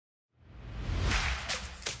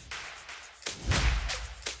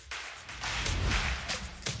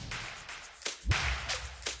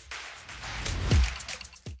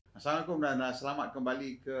Assalamualaikum dan selamat kembali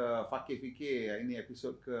ke Fakir Fikir. Ini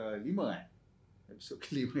episod ke-5 Episod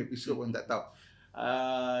ke-5, episod pun tak tahu.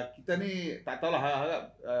 Kita ni tak tahulah,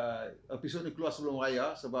 harap episod ni keluar sebelum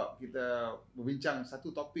raya sebab kita berbincang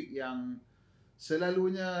satu topik yang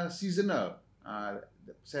selalunya seasonal.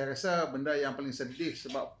 Saya rasa benda yang paling sedih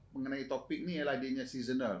sebab mengenai topik ni ialah dianya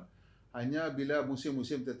seasonal. Hanya bila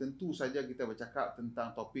musim-musim tertentu saja kita bercakap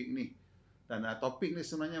tentang topik ni. Dan topik ni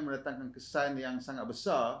sebenarnya mendatangkan kesan yang sangat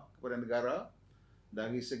besar kepada negara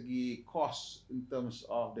dari segi cost in terms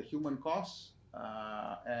of the human cost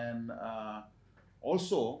and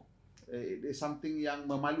also it is something yang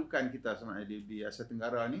memalukan kita sebenarnya di Asia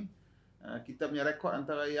Tenggara ni. Kita punya rekod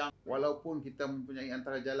antara yang walaupun kita mempunyai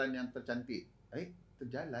antara jalan yang tercantik.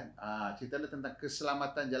 Terjalan? Cerita tentang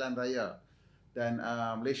keselamatan jalan raya. Dan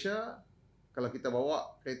Malaysia, kalau kita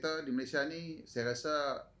bawa kereta di Malaysia ni, saya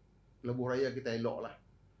rasa lebuh raya kita elok lah.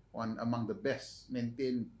 One among the best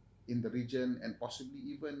maintained in the region and possibly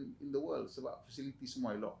even in the world sebab fasiliti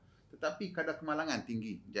semua elok. Tetapi kadar kemalangan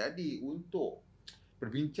tinggi. Jadi untuk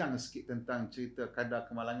berbincang sikit tentang cerita kadar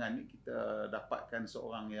kemalangan ni, kita dapatkan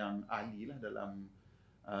seorang yang ahli lah dalam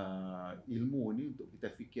ilmu ni untuk kita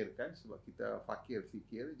fikirkan sebab kita fakir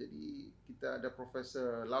fikir. Jadi kita ada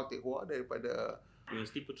Profesor Lau Teck Hua daripada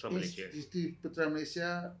Universiti Putra Malaysia. Universiti Putra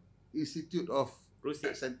Malaysia, Institute of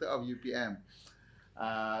Center of UPM.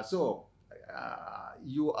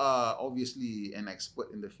 You are obviously an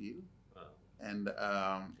expert in the field. And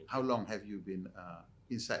how long have you been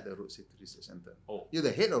inside the Road Safety Research Center? You're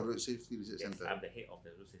the head of Road Safety Research Center. I'm the head of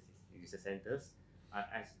the Road Safety Research Centers.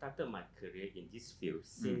 I started my career in this field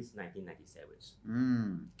since 1997.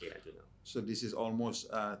 Okay, I don't know. So this is almost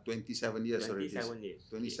 27 years already.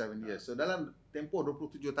 27 years. So dalam tempoh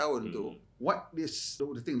 27 tahun tu, what is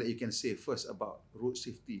the thing that you can say first about road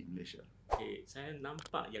safety in Malaysia? Okay, saya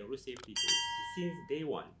nampak yang road safety tu since day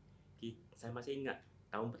one. Saya masih ingat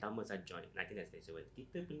tahun pertama saya join 1997.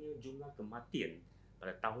 Kita punya jumlah kematian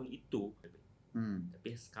pada tahun itu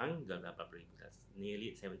tapi sekarang dah berapa ribu dah,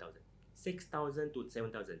 nearly 7,000. 6,000 to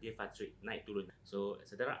 7,000 dia fluctuate, naik turun. So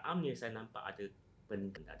secara amnya saya nampak ada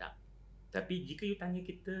peningkatan mendadak. Tapi jika you tanya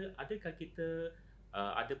kita, adakah kita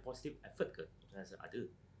ada positive effort ke? Saya rasa ada.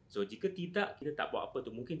 So jika tidak, kita tak buat apa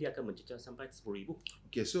tu, mungkin dia akan mencecah sampai 10,000.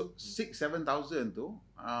 Okay, so 6,000-7,000 tu,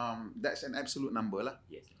 that's an absolute number lah.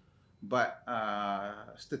 Yes. But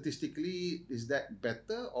statistically, is that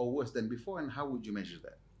better or worse than before, and how would you measure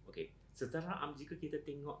that? Okay, secara jika kita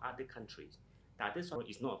tengok other countries, tak ada seorang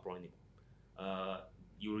is not a problem.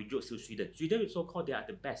 You rujuk to Sweden. Sweden so-called they are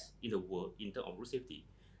the best in the world in terms of road safety.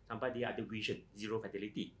 Sampai dia ada vision, zero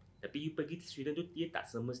fatality. Tapi you pergi ke Sweden tu, dia tak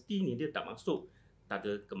semestinya, dia tak masuk tak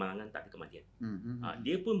ada kemalangan, tak ada kematian.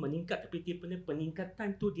 Dia pun meningkat, tapi dia punya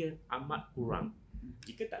peningkatan tu dia amat kurang.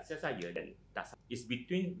 Jika tak saya dan tak is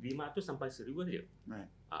between 500 sampai 1,000 saja. Right.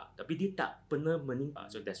 Tapi dia tak pernah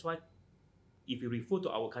meningkat. So that's why if you refer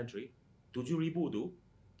to our country, 7,000 tu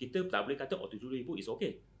kita tak boleh kata 7,000 is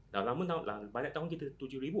okay. Dah lama banyak tahun kita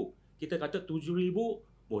 7,000. Kita kata 7,000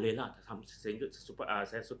 bolehlah sehingga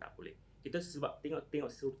saya tak boleh. Kita sebab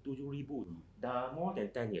tengok 7,000 dah more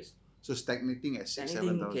than 10 years. So stagnating at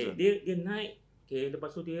 6,000-7,000. Okay, dia naik. Okay,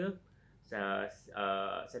 lepas tu dia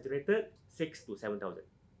saturated 6 to 7,000.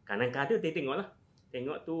 Kadang-kadang dia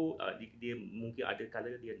tengok tu dia mungkin ada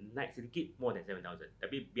kala dia naik sedikit more than 7,000.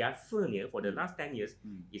 Tapi biasanya for the last 10 years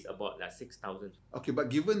is about 6,000. Okay, but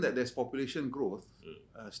given that there's population growth,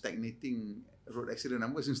 stagnating road accident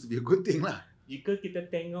number seems to be a good thing lah. Jika kita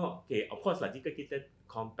tengok, okay, of course lah, jika kita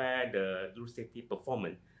compare the road safety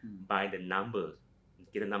performance by the number,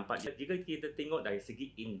 kita nampak jika kita tengok dari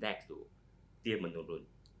segi index tu, dia menurun.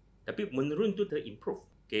 Tapi menurun tu ter-improve.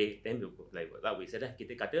 Okay, then like we said lah,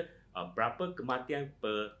 kita kata berapa kematian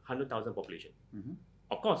per 100,000 population.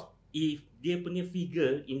 Of course, if dia punya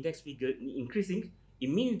figure, index figure increasing, it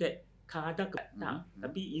means that kadar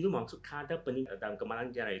tapi itu maksud kadar peningkatan dalam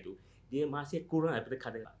kemalangan jalan itu, dia masih kurang daripada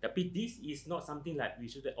kadar. Tapi this is not something like we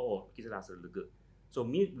should say, kita rasa lega. So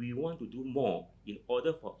we want to do more in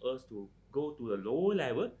order for us to go to the lower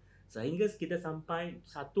level sehingga kita sampai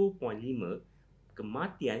 1.5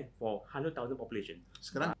 kematian for 100,000 population.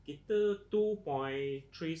 Sekarang kita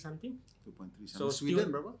 2.3 something. 2.3 something. So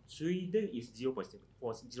Sweden berapa? Sweden is 0.4,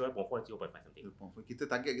 0.5 something.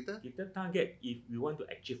 Kita target Kita target if we want to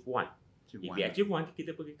achieve 1. If we achieve 1,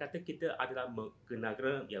 kita pergi kata kita adalah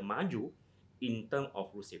negara yang maju in term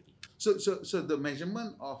of road safety. So the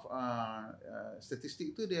measurement of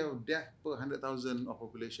statistic tu dia death per 100,000 of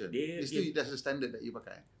population. That's the standard that you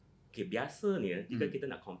pakai. Okay, biasanya jika kita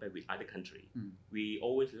nak compare with other country, we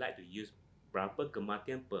always like to use berapa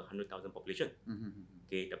kematian per 100,000 population.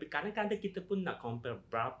 Okay, tapi kadang-kadang kita pun nak compare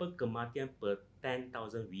berapa kematian per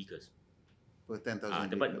 10,000 vehicles. Per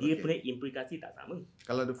 10,000 Sebab vehicle. dia punya implikasi tak sama.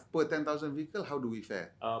 Kalau per 10,000 vehicle, how do we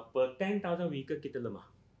fare? Per 10,000 vehicle kita lemah.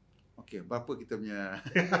 Okay, berapa kita punya?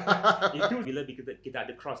 Itu bila kita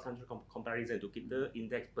ada cross country comparison tu, kita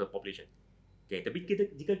index per population. Okay, tapi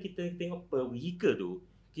jika kita tengok per vehicle tu,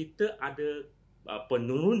 kita ada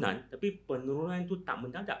penurunan, tapi penurunan tu tak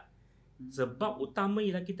mendadak. Sebab utama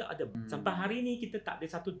ialah kita ada sampai hari ni kita tak ada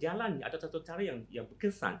satu jalan atau satu cara yang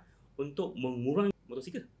berkesan untuk mengurangi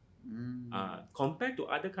motosikal. Compared to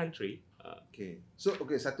other country. Okay. So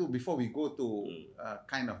satu, before we go to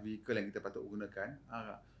kind of vehicle yang kita patut gunakan,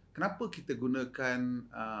 kenapa kita gunakan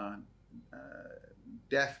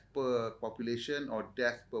death per population or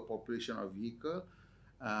death per population of vehicle?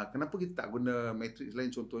 Kenapa kita tak guna matrix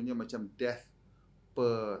lain, contohnya macam death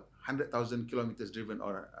per 100,000 kilometers driven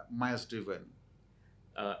or miles driven?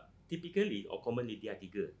 Typically or commonly dia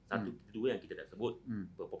tiga. Satu, dua yang kita dah sebut,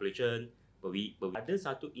 per population, ada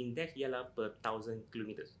satu index ialah per 1,000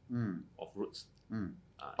 kilometers of roads.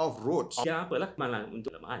 Of roads? Dia apalah malah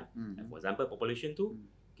untuk kelemahan. For example, population tu,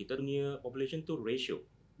 kita punya population tu ratio.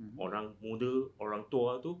 Orang muda, orang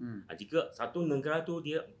tua tu, jika satu negara tu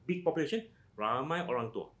dia big population, ramai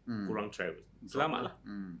orang tua, kurang travel. Selamatlah.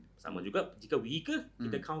 Sama juga jika vehicle,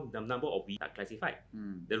 kita count the number of vehicle classified.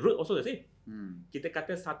 The road also the same. Kita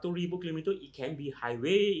kata 1,000 km, it can be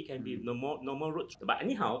highway, it can be normal road. But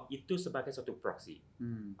anyhow, itu sebagai satu proxy.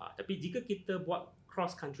 Tapi jika kita buat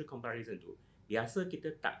cross country comparison tu, biasa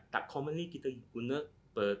kita tak commonly kita guna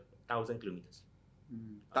per 1,000 km.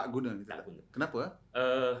 Tak guna. Kenapa?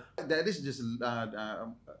 That is just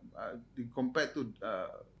compared to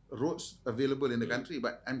roads available in the country,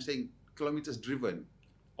 but I'm saying kilometers driven.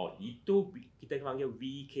 Itu kita panggil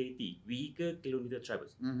VKT, Vehicle Kilometer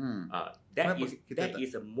Travels. That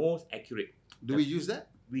is the most accurate. Do we use that?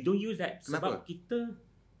 We don't use that. Kenapa? Sebab kita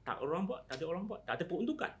tak ada orang buat, tak ada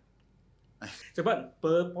peruntukan. Sebab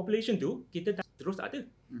per population tu kita terus ada.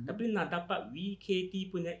 Tapi nak dapat VKT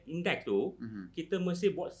punya index tu, kita mesti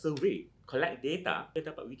buat survey, collect data,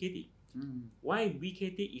 kita dapat VKT. Why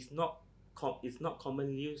VKT is not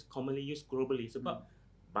commonly used globally? Sebab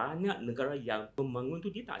banyak negara yang membangun tu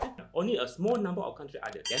dia tak ada. Only a small number of country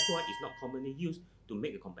ada. That's why it's not commonly used to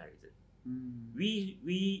make a comparison.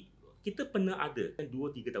 Kita pernah ada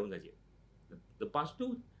 2-3 tahun saja. Lepas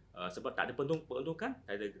tu sebab tak ada peruntukan,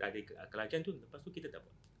 tak ada kelajuan tu, lepas tu kita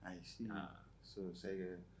dapat. I see. So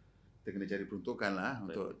kita kena cari peruntukan lah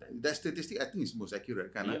untuk that statistic. I think is most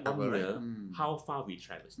accurate kan. How far we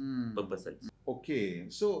travel per person. Okay,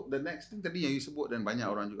 so the next thing tadi yang you sebut dan banyak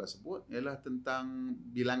orang juga sebut ialah tentang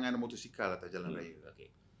bilangan motosikal atau jalan raya.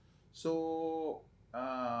 Okay. So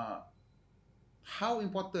how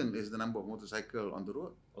important is the number of motorcycle on the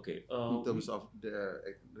road? Okay. In terms of the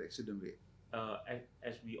accident rate.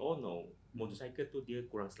 As we all know, motosikal tu dia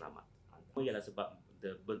kurang selamat. Ialah sebab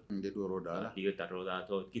dia dua roda lah. Dia tak roda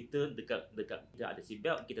tu. Kita dekat kita ada seat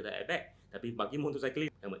belt, kita ada airbag. Tapi bagi motosikal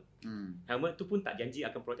helmet. Helmet tu pun tak janji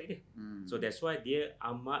akan protect dia. So that's why dia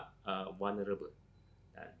amat vulnerable.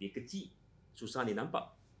 Dia kecil, susah dia nampak.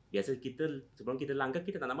 Biasa kita sebelum kita langgar,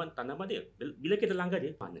 kita tak nampak dia. Bila kita langgar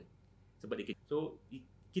dia, mana? Sebab dia kecil. So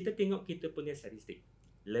kita tengok kita punya statistik.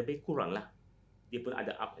 Lebih kurang lah. Dia pun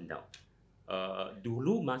ada up and down.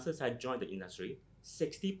 Dulu masa saya join the industry,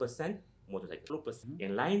 60% motorcycle, 40%.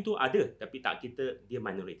 Yang lain tu ada, tapi tak kita, dia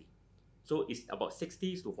minority. So it's about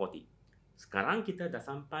 60 to 40. Sekarang kita dah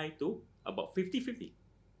sampai tu about 50-50.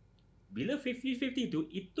 Bila 50-50 tu,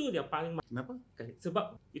 itu dia paling. Kenapa?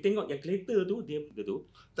 Sebab you tengok yang kereta tu, dia gitu.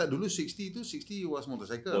 Tak, dulu 60 was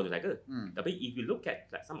motorcycle. Tapi if you look at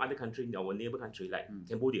like some other country, our neighbor country like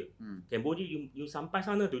Cambodia. Cambodia, you sampai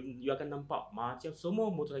sana tu, you akan nampak macam semua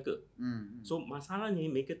motorcycle. So masalahnya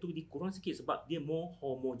mereka tu dikurang sikit sebab dia more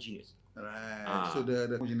homogeneous. Right. So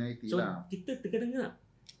the homogeneity lah. So kita tengah-tengah.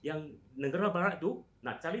 Yang negara barat tu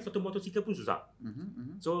nak cari satu motosikal pun susah.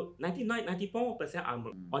 So 99-94%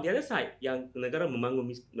 armor. On the other side, yang negara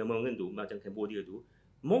membangun tu macam Cambodia tu,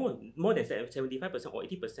 more than 75% or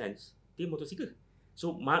 80% dia motosikal.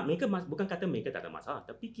 So mereka bukan kata mereka tak ada masalah,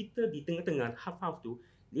 tapi kita di tengah-tengah half tu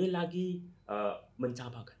dia lagi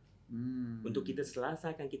mencabarkan untuk kita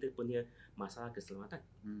selesaikan kita punya masalah keselamatan.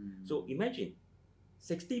 So imagine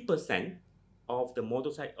 60% of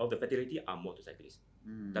the fatality are motorcyclists.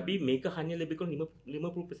 Tapi mereka hanya lebih kurang 50%.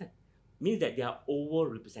 Means that they are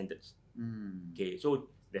overrepresented. Okay, so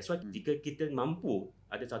that's why jika kita mampu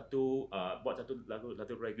ada buat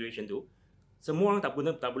satu regulation tu, semua orang tak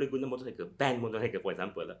boleh guna motorcycle, ban motorcycle for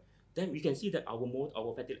example lah, then we can see that our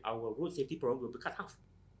road safety program will be cut half.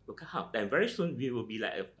 will cut out. Then very soon we will be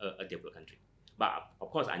like a developed country. But of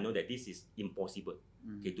course, I know that this is impossible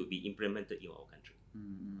to be implemented in our country.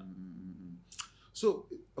 So,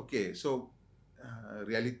 okay, so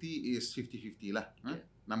reality is 50-50 lah. Yeah.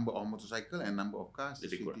 Number of motorcycle and number of cars is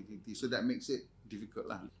Lebih kurang. 50-50. So that makes it difficult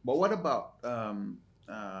lah. But what about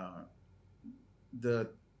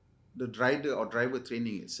the rider or driver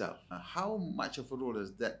training itself? How much of a role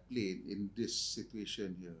does that play in this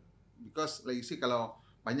situation here? Because like you say, kalau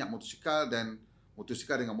banyak motosikal dan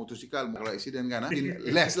motosikal dengan motosikal, kalau accident kan,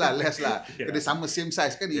 less lah. Yeah. Dia sama same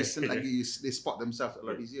size kan, Yeah. they spot themselves a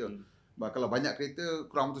lot easier. But kalau banyak kereta,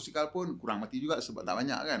 kurang motosikal pun kurang mati juga sebab tak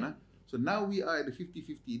banyak kan. So now we are at the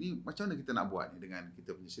 50-50 ni, macam mana kita nak buat ni dengan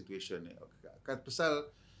kita punya situation ni?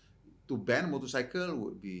 Pasal to ban motorcycle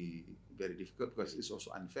would be very difficult because it's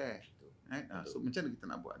also unfair. Right? So macam mana kita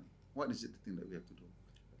nak buat ni? What is it the thing that we have to do?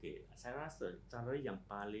 Okay, saya rasa cara yang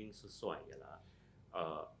paling sesuai ialah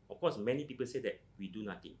of course many people say that we do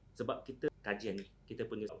nothing. Sebab kita kajian, kita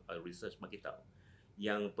punya research bagi tahu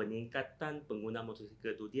yang peningkatan pengguna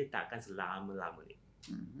motosikal tu dia tak akan selama-lama ni.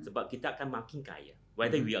 Sebab kita akan makin kaya.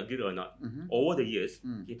 Whether we agree or not, over the years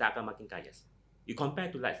kita akan makin kaya. You compare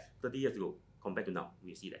to like 30 years ago, compare to now,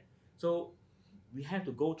 we see that. So we have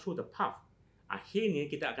to go through the path. Akhirnya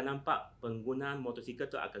kita akan nampak penggunaan motosikal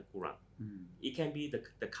tu akan kurang. It can be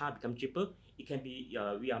the car become cheaper. It can be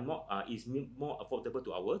we are more affordable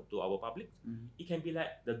to our public. It can be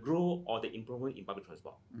like the growth or the improvement in public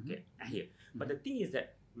transport. Okay, here. But the thing is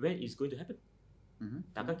that when is going to happen?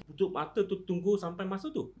 Takkan tutup mata tu tunggu sampai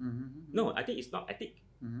masa tu? No, I think it's not ethic.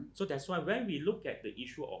 So that's why when we look at the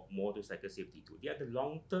issue of motorcycle safety tu, dia ada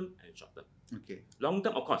long term and short term. Okay. Long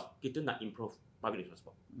term, of course, kita nak improve public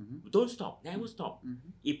transport. Don't stop, never stop.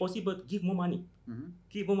 If possible, give more money.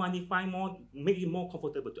 Give more money, find more, make it more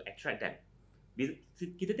comfortable to attract them.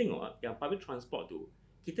 Kita tengok yang public transport tu,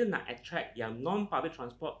 kita nak attract yang non-public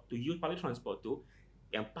transport to use public transport tu,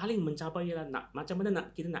 yang paling mencabar ialah nak macam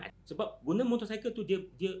mana kita nak, sebab guna motorcycle tu dia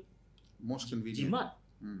most convenient. jimat.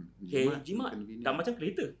 Jimat. Tak macam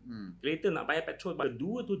kereta. Kereta nak bayar petrol,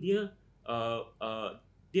 kedua tu dia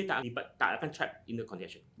tak akan trap in the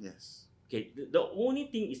congestion. Yes. Okay, the only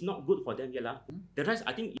thing is not good for them ialah the rest.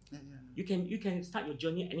 I think you can start your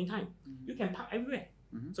journey anytime. You can park everywhere.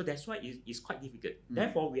 So that's why it's quite difficult.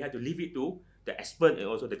 Therefore, we have to leave it to the expert and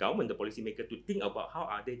also the government, the policy maker, to think about how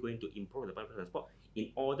are they going to improve the public transport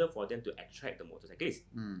in order for them to attract the motorcyclists.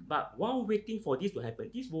 But while waiting for this to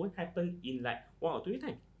happen, this won't happen in like 1 or 2 years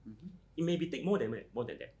time. It may take more than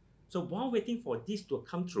that. So while waiting for this to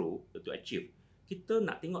come through to achieve, kita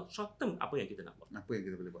nak tengok short term apa yang kita nak buat. Apa yang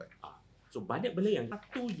kita boleh buat? So banyak benda yang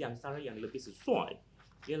satu yang cara yang lebih sesuai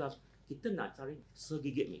ialah kita nak cari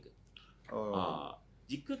segigit mereka.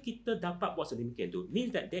 Jika kita dapat buat sedemikian tu,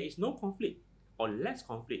 means that there is no conflict or less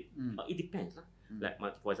conflict. It depends lah. Like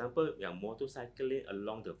for example, yang motorcycling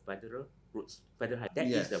along the federal routes, federal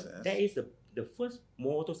highway. That is the first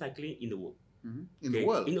motorcycling in the world. In the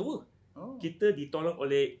world. In the world. Kita ditolong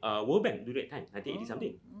oleh World Bank during that time 1980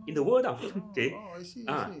 something. In the world tau. Okay. I see.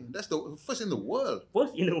 That's the first in the world.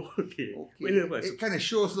 First in the world. Okay. It kind of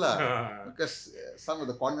shows lah. Because some of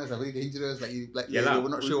the corners are very dangerous. Like they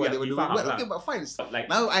were not sure what they were doing. But okay, but fine.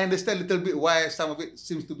 Now I understand a little bit why some of it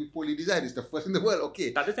seems to be poorly designed. It's the first in the world.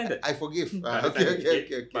 Okay. Tak ada standard. I forgive.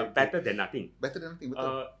 Okay. But better than nothing. Better than nothing.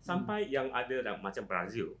 Betul. Sampai yang ada macam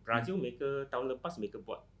Brazil. Mereka tahun lepas mereka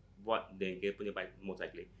buat dia punya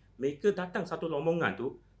motorcycle. Mereka datang satu rombongan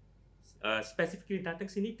tu, specifically datang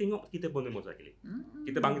sini tengok kita guna motorcycle.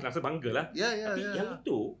 Kita rasa bangga lah. Tapi yang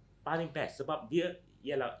itu paling best sebab dia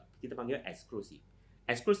ialah kita panggil eksklusif.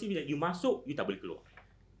 Eksklusif bila you masuk, you tak boleh keluar.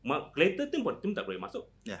 Kereta tu pun tak boleh masuk.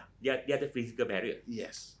 Dia ada physical barrier.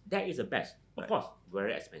 Yes. That is the best. Of course,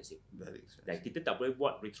 very expensive. Very expensive. Dan kita tak boleh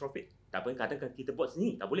buat retrofit. Tak boleh katakan kita buat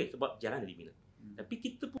sini, tak boleh sebab jalan dari mana. Tapi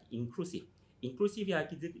kita pun inklusif. Inklusif ya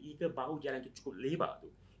kita bahu jalan tu cukup lebar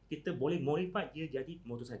tu. Kita boleh modify dia jadi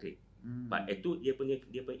motorcycle. But itu dia punya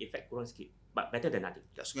efek kurang sikit. But better than nothing.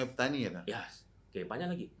 Kat Sungai Petani kan? Yes. Okay,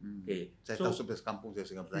 banyak lagi. Okay. Saya tahu sampai kampung saya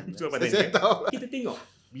Sungai Petani. Saya tahu. Kita tengok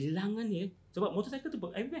bilangan ni sebab motorcycle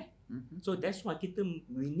tu everywhere. So that's why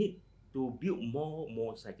we need to build more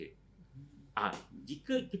motorcycle.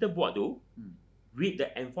 Jika kita buat tu with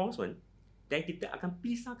the enforcement, then kita akan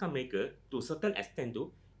pisahkan mereka to certain extent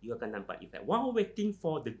tu, you akan nampak effect. While waiting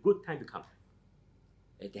for the good time to come,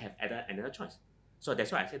 they have another choice. So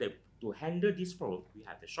that's why I said that to handle this problem, we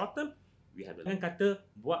have the short term, we have the long kata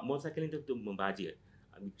buat motorcycling itu membajir.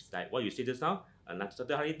 Like what you said just now,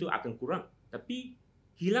 satu hari itu akan kurang. Tapi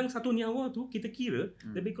hilang satu nyawa tu kita kira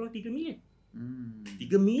lebih kurang 3 million. 3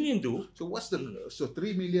 million tu. So what's the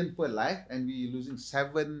 3 million per life and we losing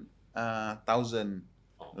 7,000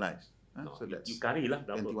 lives. So that's you kari lah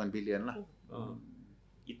berapa. 21 billion lah.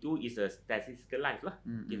 Itu is a statistical life lah.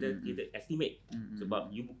 Kita estimate.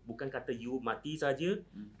 Sebab you bukan kata you mati saja.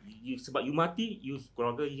 Sebab you mati, you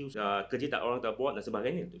keluarga you kerja tak orang tak buat dan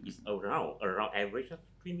sebagainya. It's around average of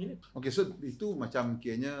 3 million. Okay, so itu macam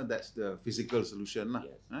kiranya that's the physical solution lah.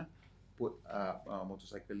 Yes. Put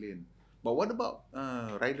motorcycle lane. But what about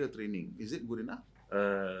rider training? Is it good enough?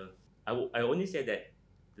 I only say that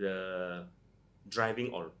the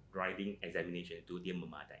driving or riding examination itu dia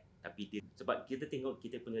memadai. Tapi dia, sebab kita tengok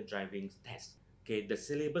kita punya driving test. Okay, the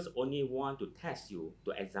syllabus only want to test you,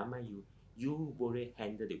 to examine you. You boleh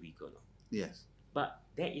handle the vehicle. No? Yes. But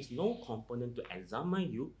there is no component to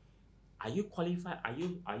examine you. Are you qualified? Are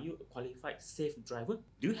you a qualified safe driver?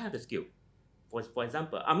 Do you have the skill? For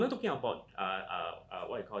example, I'm not talking about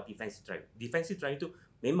what I call defensive driving. Defensive driving tu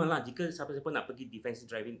memanglah jika siapa-siapa nak pergi defensive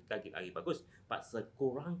driving lagi bagus. But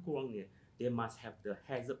sekurang-kurangnya, they must have the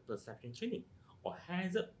hazard perception training or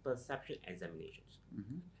hazard perception examinations.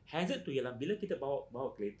 Hazard tu ialah bila kita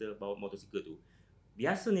bawa kereta, bawa motosikal tu,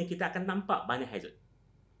 biasanya kita akan nampak banyak hazard.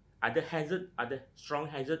 Ada hazard, ada strong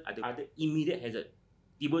hazard, ada immediate hazard.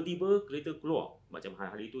 Tiba-tiba kereta keluar. Macam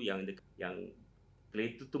hari itu yang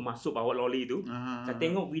kereta tu masuk bawa lori tu. Saya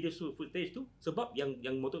tengok video footage tu sebab yang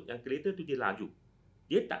kereta tu dia laju.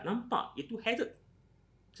 Dia tak nampak itu hazard.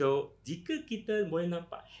 So, jika kita boleh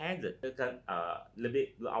nampak hazard, kita akan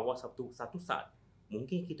lebih awal satu saat,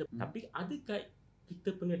 mungkin kita. Tapi adakah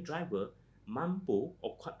kita punya driver mampu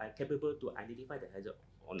or capable to identify the hazard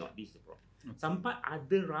or not? This is the problem. Sampai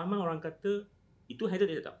ada ramai orang kata itu hazard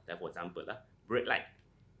dia tak tahu. For example lah, brake light.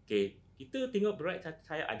 Okay, kita tengok brake light,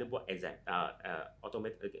 saya ada buat exam,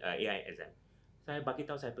 automatic AI exam. Saya bagi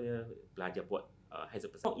tahu saya punya belajar buat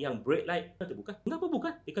hazard perception. Yang brake light kata bukan. Kenapa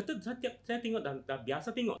bukan? Dia kata saya tengok dah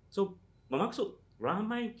biasa tengok. So, bermaksud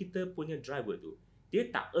ramai kita punya driver tu, dia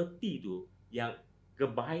tak erti tu yang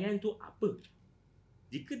kebahayan tu apa.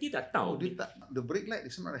 Jika dia tak tahu, the brake light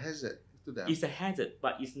is not a hazard to them. It's a hazard,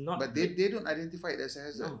 but it's not. But they don't identify it as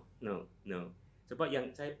a hazard. No. Sebab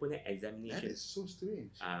yang saya punya examination. That is so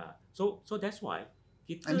strange. So that's why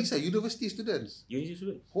kita. And these are university students. University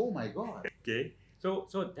students. Oh my God. Okay. So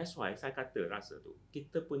that's why saya rasa tu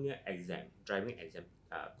kita punya exam, driving exam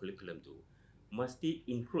curriculum tu mesti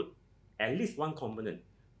include at least one component.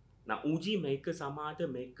 Nak uji mereka sama ada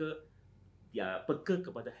mereka peka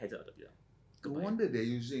kepada hazard atau tidak. No wonder they're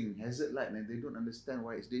using hazard light and they don't understand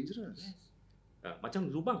why it's dangerous. Yes.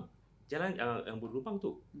 Macam lubang, jalan yang berlubang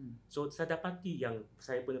tu. So saya dapati yang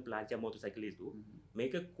saya punya pelajar motosiklis tu,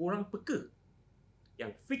 mereka kurang peka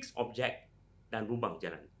yang fixed object dan lubang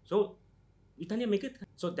jalan. So tanya mereka.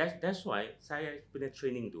 So that's why saya punya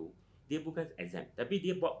training tu dia bukan exam, tapi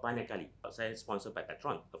dia buat banyak kali. Saya sponsor by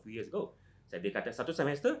Petron a few years ago. Dia kata satu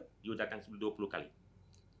semester you datang 20 kali.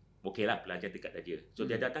 Okay lah, belajar dekat dia. So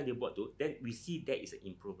dia datang, dia buat tu, then we see that is an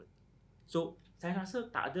improvement. So saya rasa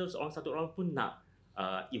tak ada satu orang pun nak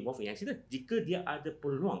involve in accident. Jika dia ada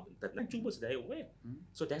peluang, cuba sedaya aware.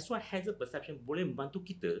 So that's why hazard perception boleh membantu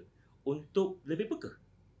kita untuk lebih peka,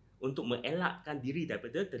 untuk mengelakkan diri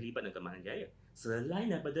daripada terlibat dengan kematian jaya.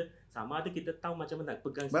 Selain daripada sama ada kita tahu macam mana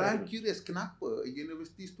pegang steering. But I'm curious, kenapa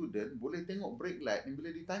university student boleh tengok brake light dan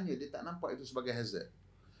bila ditanya dia tak nampak itu sebagai hazard?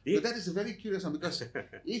 So that is very curious one, because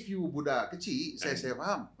if you budak kecil, saya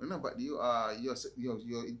faham, but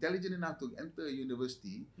you're intelligent enough to enter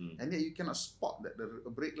university, and yet you cannot spot that the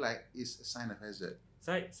brake light is a sign of hazard.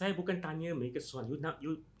 Saya bukan tanya mereka soal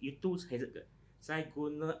you tu hazard ke? Saya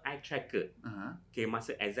guna eye tracker. Okay,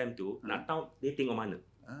 masa exam tu nak tahu dia tengok mana.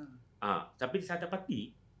 Tapi saya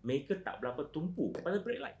dapati mereka tak berapa tumpu pada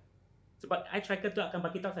brake light. Sebab eye tracker tu akan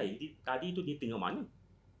bagi tahu saya tadi tu dia tengok mana.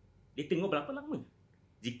 Dia tengok berapa lama.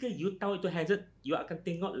 Jika you tahu itu hazard, you akan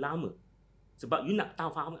tengok lama. Sebab you nak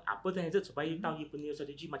tahu faham apa tu hazard supaya you tahu you punya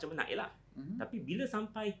strategi macam mana elak. Tapi bila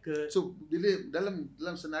sampai ke, so bila dalam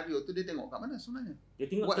senario tu dia tengok kat mana sebenarnya? Dia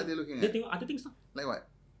tengok what are they looking at? Dia tengok other things lah. Like what?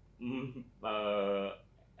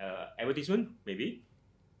 Advertisement maybe,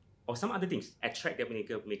 or some other things attract their make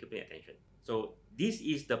attention. So this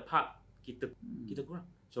is the part kita kurang.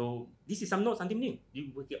 So this is something new.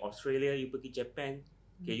 You pergi Australia, you pergi Japan,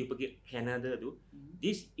 okay, you pergi Canada tu.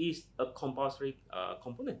 This is a compulsory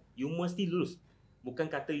component. You mesti lulus. Bukan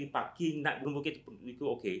kata you parking nak bukit itu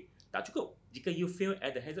okay. Tak cukup. Jika you fail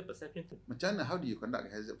at the hazard perception test. Macam mana? How do you conduct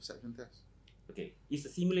a hazard perception test? Okay, it's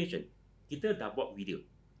a simulation. Kita dah buat video.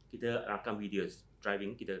 Kita rakam videos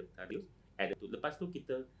driving, kita videos. Lepas tu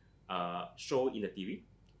kita show in the TV.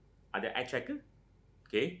 Ada eye tracker.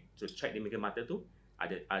 Okay, to track dia mata tu.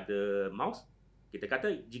 ada mouse. Kita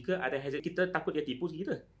kata jika ada hazard, kita takut dia tipu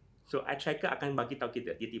kita. So eye tracker akan bagi tahu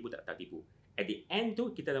kita dia tipu tak tipu. At the end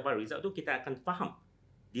tu kita dapat result tu, kita akan faham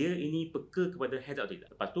dia ini peka kepada hazard atau tidak.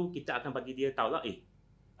 Lepas tu kita akan bagi dia tahu lah,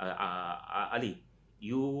 Ali,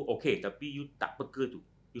 you okay tapi you tak peka tu.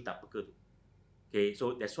 Okay,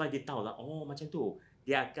 so that's why dia tahu lah, oh macam tu.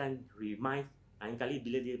 Dia akan remind, lain kali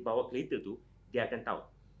bila dia bawa kereta tu, dia akan tahu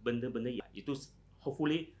benda-benda yang itu.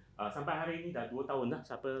 Hopefully sampai hari ini dah 2 tahun dah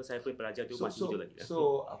saya pun belajar tu masih hidup lagi.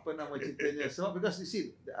 So apa nama ceritanya? So because you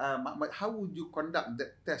see, how would you conduct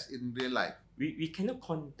that test in real life? We cannot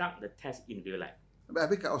conduct the test in real life.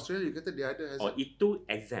 Habis kat Australia you kata dia ada hazard. Oh, itu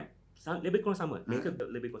exam. Lebih kurang sama. Mereka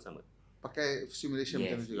lebih kurang sama. Pakai simulation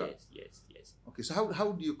macam tu juga. Yes. Okay, so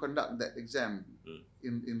how do you conduct that exam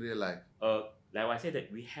in real life? Like I said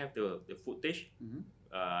that we have the footage,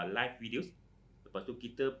 live videos. Lepas tu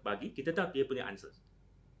kita tahu dia punya answers.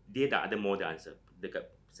 Dia dah ada model answer.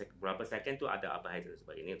 Dekat berapa second tu ada apa hazard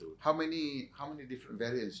sebagainya tu. How many different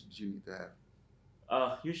variants do you need to have?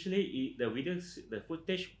 Usually the videos, the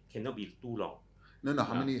footage cannot be too long. No,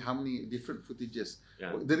 how many different footages?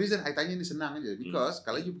 Yeah. The reason I tanya ni senang aja because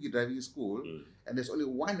kalau you pergi driving school and there's only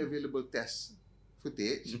one available test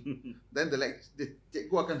footage, then the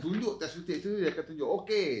cikgu akan tunjuk test footage tu, dia akan tunjuk,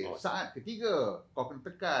 okay, saat ketiga kau kena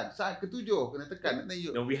tekan, saat ketujuh kena tekan.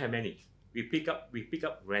 No, we have many. We pick up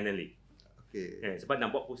randomly. Okay. Sebab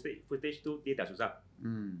nak buat footage tu dia tak susah.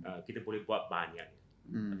 Kita boleh buat banyak.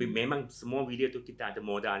 Tapi memang semua video tu kita ada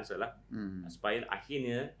model answer lah. Supaya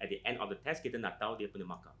akhirnya at the end of the test kita nak tahu dia punya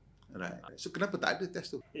markah. Right. So kenapa tak ada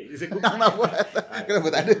test tu? Kenapa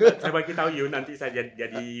tak ada? Saya bagi tahu you, nanti saya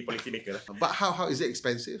jadi policy maker lah. But how is it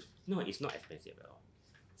expensive? No, it's not expensive at all.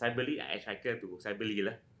 Saya beli eye tracker tu, saya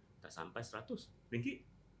belilah tak sampai RM100.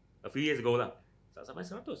 A few years ago lah. Tak sampai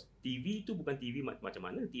 100. TV tu bukan TV macam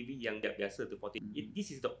mana, TV yang biasa tu 40.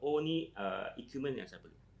 This is the only equipment yang saya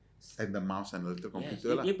beli. And the mouse and the little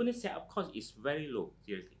computer lah. Dia punya setup cost is very low,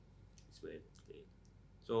 seriously. It's very low. Okay.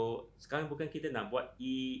 So sekarang bukan kita nak buat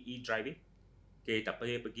e-driving. Okay, tak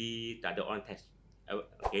payah pergi, tak ada orang test.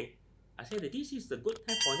 Okay. I say that this is the good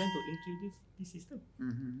time for them to introduce this system.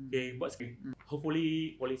 Okay, buat sekali.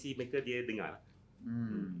 Hopefully policy maker dia dengar.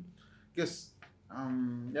 Because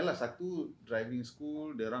yalah, satu driving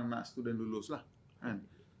school dia orang nak student lulus lah kan.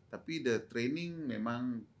 Tapi the training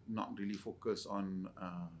memang not really focus on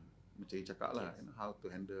macam you cakap lah, you know, how to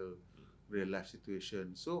handle real life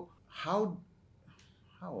situation. So how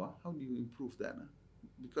do you improve that?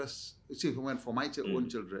 Because see, for my own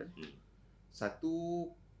children, satu,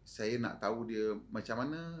 saya nak tahu dia macam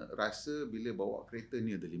mana rasa bila bawa kereta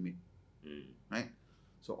near the limit, right?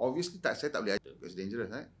 So obviously saya tak boleh ajar because it's dangerous,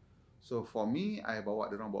 right? So for me, I bawa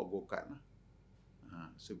go-kart lah.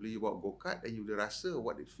 So bila you bawa go-kart, and you boleh rasa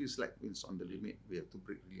what it feels like when it's on the limit. We have to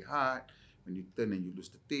brake really hard. When you turn and you lose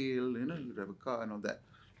the tail, you know, you drive a car and all that.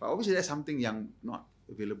 But obviously that's something yang not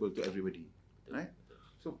available to everybody, right?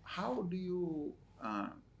 So how do you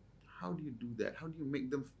do that? How do you make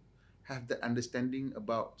them have that understanding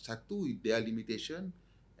about satu, their limitation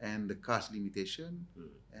and the car's limitation,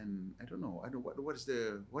 and I don't know what is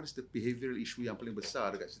the behavioural issue yang paling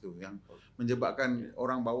besar dekat situ yang menyebabkan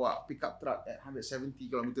orang bawa pickup truck at 170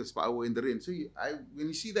 km/h in the rain. So when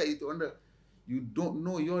you see that, you wonder, you don't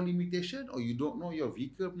know your limitation, or you don't know your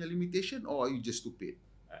vehicle punya limitation, or are you just stupid?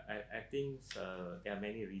 I think there are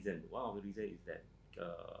many reasons. One of the reasons is that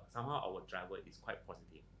somehow our driver is quite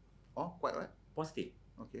positive. Oh, quite right. Positive.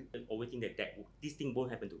 Okay. Always think that this thing won't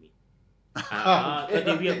happen to me.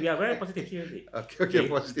 We are very positive, seriously. Okay,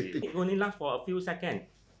 positive. It only lasts for a few seconds.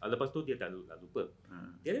 Lepas tu dia dah lupa.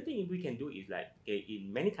 The other thing we can do is like, okay, in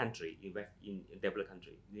many countries, in developed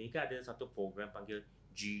country, mereka ada satu program panggil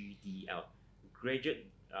GDL, Graduate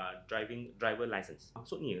Driver License.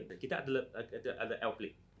 Maksudnya kita ada L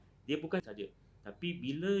plate. Dia bukan saja, tapi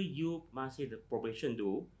bila you masih the probation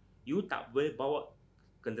tu, you tak boleh bawa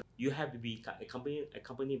kenderaan. You have to be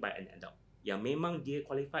accompanied by an adult yang memang dia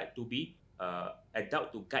qualified to be adult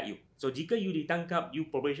to guide you. So jika you ditangkap, you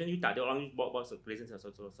probation, you tak ada orang bawa license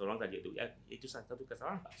seorang saja tu, itu satu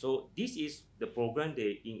kesalahan. So this is the program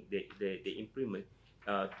they implement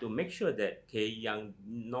to make sure that yang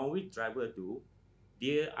novice driver tu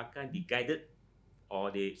dia akan di guided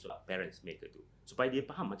or parents mereka tu supaya dia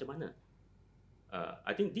faham macam mana.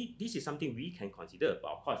 I think this is something we can consider, but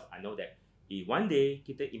of course I know that if one day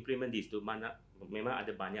kita implement this tu, memang ada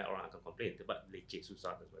banyak orang akan complain sebab leceh,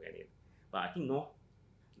 susah dan sebagainya. But I think no.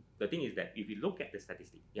 The thing is that if you look at the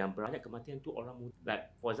statistic, yang banyak kematian tu orang muda. Like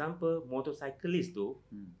for example, motocyclist tu,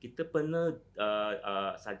 kita pernah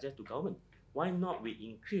suggest to government, why not we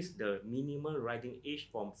increase the minimum riding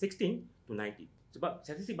age from 16 to 19? Sebab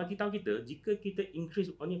statistik bagi tahu kita, jika kita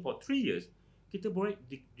increase only for 3 years, kita boleh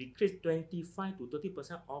decrease 25 to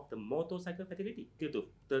 30% of the motorcycle fatality. Itu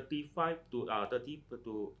 25 to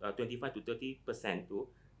 30% tu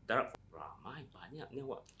darab ramai banyaknya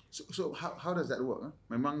awak. So how does that work?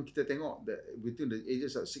 Memang kita tengok that between the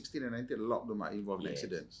ages of 16 and 19, a lot of them are involved in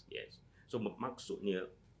accidents. Yes. So maksudnya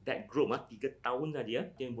that group 3 tahun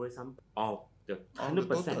saja dia boleh sampai of the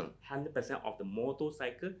 100% of the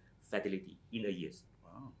motorcycle fatality in a year.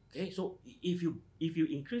 Wow. Okay, so if you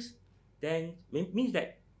increase, then means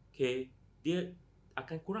that dia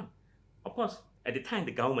akan kurang. Of course, at the time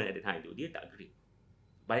the government tu dia tak agree.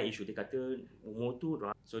 Banyak isu dia kata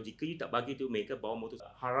motor, so jika you tak bagi tu mereka bawa motor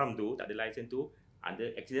haram tu, tak ada license tu,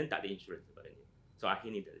 ada accident tak ada insurance sebagainya. So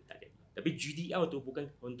akhirnya tak jadi. Tapi GDL tu bukan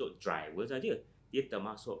untuk driver saja, dia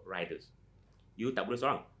termasuk riders. You tak boleh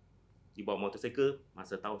seorang. You bawa motosikal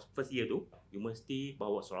masa tahun first year tu, you mesti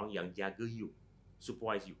bawa seorang yang jaga you,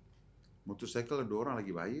 supervise you. Motosikal 2 orang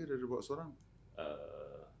lagi bahaya daripada bawa seorang.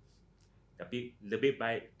 Tapi lebih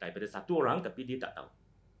baik daripada 1 orang tapi dia tak tahu.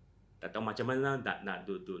 Tak tahu macam mana nak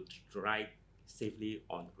to ride safely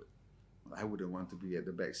on the road. I wouldn't want to be at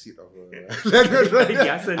the back seat of a Tapi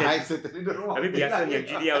biasanya I certainly don't want. Tapi biasanya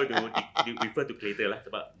GDL tu di refer to kereta lah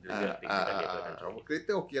sebab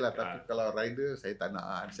kereta okey lah, tapi kalau rider saya tak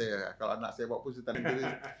nak. Saya kalau anak saya bawa pun saya tak nak.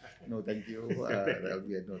 No thank you. That'll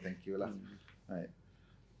be a no thank you lah. Right.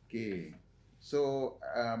 Okay. So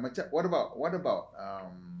macam what about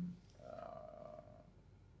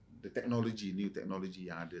the technology, new technology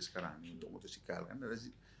yang ada sekarang ni untuk motosikal kan,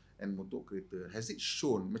 and motor kereta, has it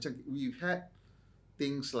shown, macam we've had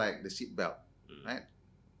things like the seat belt, right?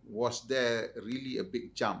 Was there really a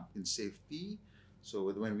big jump in safety?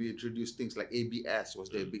 So when we introduce things like ABS,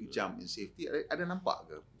 was there a big jump in safety? Ada nampak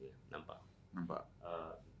ke? Yeah, nampak.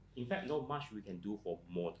 In fact, not much we can do for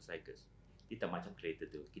motorcycles. Kita macam kereta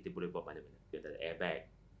tu, kita boleh buat mana-mana. Kita ada airbag,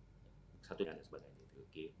 satu dan sebagainya.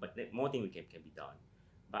 Okay, but more thing we can be done.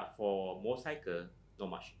 But for motorcycle,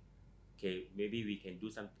 not much. Okay, maybe we can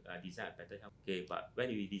do some design a better helmet. Okay, but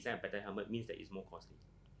when we design a better helmet, means that it's more costly.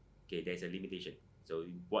 Okay, there's a limitation. So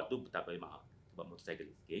buat tu tak boleh mahal sebab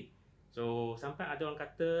motorcycle. Okay, so sampai ada orang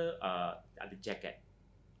kata ada jacket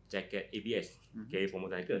ABS. Okay, for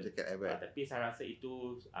motorcycle. Jacket airbag. Tapi saya rasa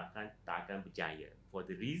itu tak akan berjaya. For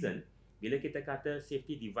the reason, bila kita kata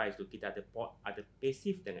safety device tu, kita ada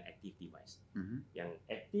passive dengan active device. Yang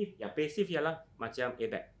active, yang passive ialah macam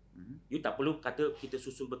airbag. You tak perlu kata kita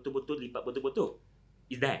susun betul-betul, lipat betul-betul.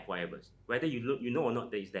 It's there forever. Whether you know or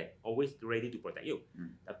not, that is there. Always ready to protect you.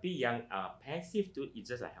 Tapi yang passive tu,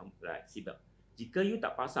 it's just like seatbelt. Jika you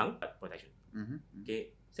tak pasang, protection.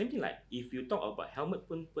 Okay, same thing like if you talk about helmet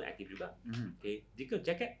pun aktif juga. Okay, jika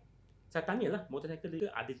jacket, saya tanyalah motorcycle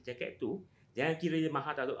dia ada jacket tu, jangan kira dia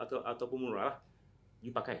mahal ataupun murah lah.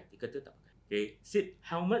 You pakai, dia kata tak pakai. Okay, seat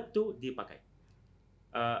helmet tu dia pakai.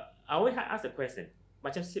 I always ask the question,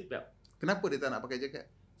 macam seat belt. Kenapa dia tak nak pakai jaket?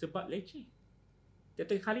 Sebab leceh. Tiap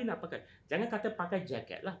kali nak pakai. Jangan kata pakai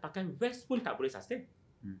jaket lah, pakai vest pun tak boleh sustain.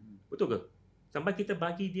 Betul ke? Sampai kita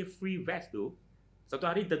bagi dia free vest tu, satu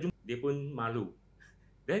hari terjumpa, dia pun malu.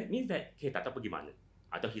 That means that tak tahu pergi mana.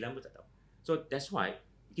 Atau hilang pun tak tahu. So that's why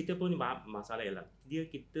kita pun masalah ialah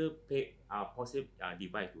kita pay positive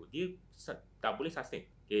device tu, dia tak boleh sustain.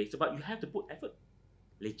 Okay, sebab you have to put effort.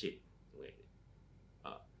 Leceh.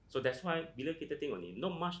 So that's why bila kita tengok ni,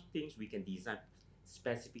 not much things we can design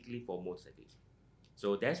specifically for motorcycles.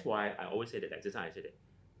 So that's why I always say that, just now I said that,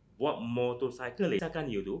 buat motorcycle lesakan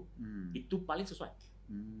you tu, itu paling sesuai.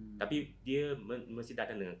 Tapi dia mesti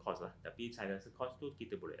datang dengan cost lah. Tapi saya rasa cost tu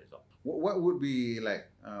kita boleh absorb. What would be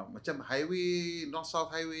like macam highway,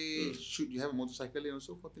 north-south highway, should you have a motorcycle lane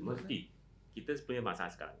also for things like that? Mesti. Kita punya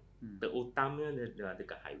masalah sekarang, terutama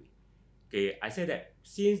dekat highway. Okay, I say that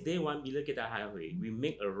since day one bila kita highway, we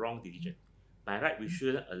make a wrong decision. By right, we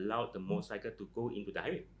shouldn't allow the motorcycle to go into the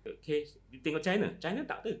highway. Okay, tengok China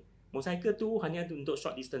tak ada. Motorcycle tu hanya untuk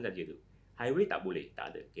short distance saja tu. Highway tak boleh,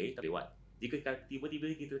 tak ada. Okay, tak lewat. Jika tiba-tiba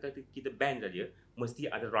kita ban saja, mesti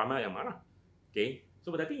ada ramai yang marah. Okay,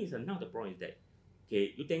 so but the thing is now the problem is that,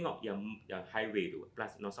 okay, you tengok yang highway tu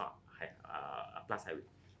plus plus highway,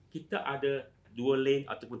 kita ada 2 lane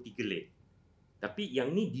ataupun 3 lane. Tapi yang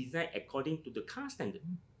ni design according to the car standard.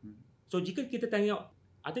 So jika kita tengok,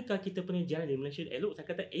 adakah kita punya jalan di Malaysia elok? Saya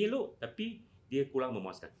kata elok, tapi dia kurang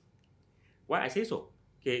memuaskan. Why I say so?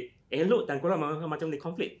 Okay, elok dan kurang memuaskan macam ni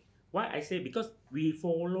konflik. Why I say? Because we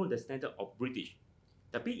follow the standard of British.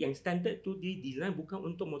 Tapi yang standard tu di design bukan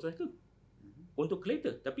untuk motorcycle, untuk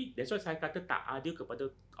kereta. Tapi that's why saya kata tak adil kepada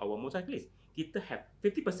our motorcyclist. Kita have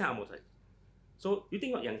 50% of motorcycle. So you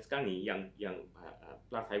tengok yang sekarang ni yang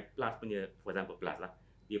plus punya, for example plus lah,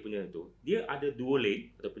 dia punya tu, dia ada 2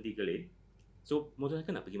 lane ataupun 3 lane. So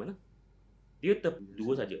motorcycle nak pergi mana? Dia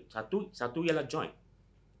dua saja. Satu ialah joint.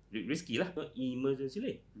 Risky lah. Emergency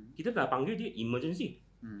lane. Kita tak panggil dia emergency.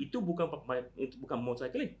 Itu bukan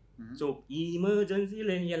motorcycle lane. So emergency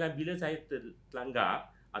lane ialah bila saya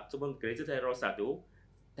terlanggar ataupun kereta saya rosak tu,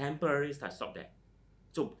 temporary stop there.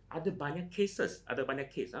 So ada banyak case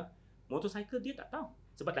motorcycle dia tak tahu.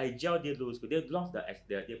 Sebab dari jauh dia lost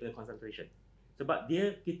dia punya concentration. Sebab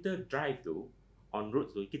kita drive tu on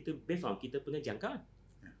road tu, kita based on kita punya jangkaan.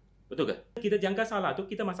 Betul ke? Kita jangka salah tu,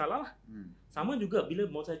 kita masalah lah. Sama juga bila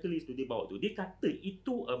motorcyclist tu dia bawa tu, dia kata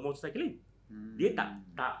itu motorcyclist. Dia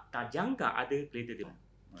tak jangka ada kereta dia.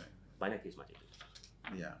 Banyak kes macam itu.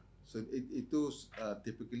 Yeah. So itu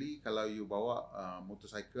typically kalau you bawa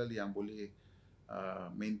motorcycle yang boleh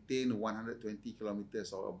maintain 120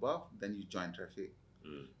 kilometers or above, then you join traffic.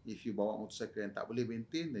 If you bawa motorcycle yang tak boleh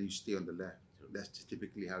maintain, then you stay on the left. That's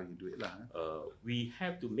typically how you do it lah. We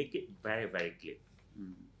have to make it very very clear.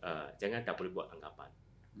 Jangan tak boleh buat anggapan.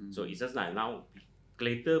 So it's just like now,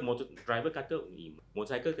 kereta driver kata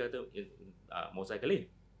motorcycle kata motorcycle lane,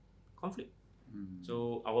 conflict.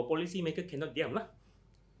 So our policy maker cannot diam lah.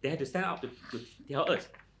 They have to stand up to tell us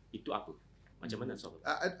itu apa, macam mana solve.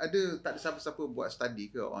 Tak ada siapa-siapa buat study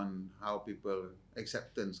ke on how people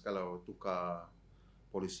acceptance kalau tukar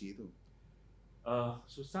polisi tu?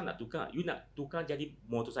 Susah nak tukar. You nak tukar jadi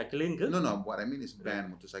motorcycle lane ke? No, what I mean is ban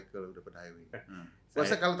motorcycle daripada highway.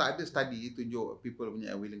 Pasal kalau tak ada study tunjuk people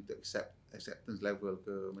punya willing to acceptance level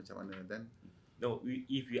ke macam mana, then no,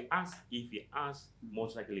 if you ask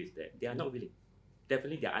motorcyclists that they are not willing,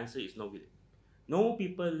 definitely their answer is not willing. No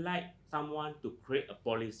people like someone to create a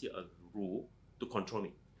policy, a rule to control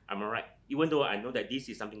me. Am I right? Even though I know that this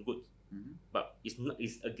is something good, but it's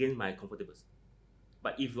against my comfortables.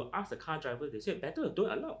 But if you ask the car driver, they say better don't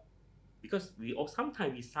allow, because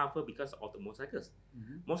sometimes we suffer because of the motorcycles.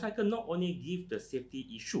 Motorcycle not only give the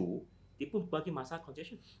safety issue, dia pun bagi masalah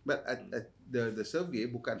congestion. But the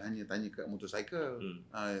survey bukan hanya tanya ke motorcycle.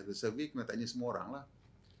 The survey kena tanya semua orang lah,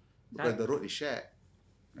 because the road is shared.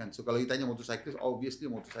 And so kalau you tanya motorcyclists, obviously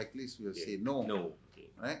motorcyclists will say no.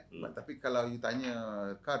 Right? But tapi kalau you tanya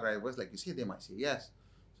car drivers, like you say, they might say yes.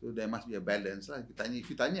 So there must be a balance lah. If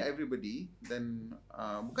you tanya everybody, then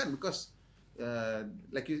bukan because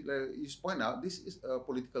like you point out, this is a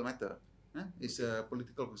political matter. It's a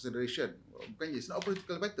political consideration. Bukan, it's not a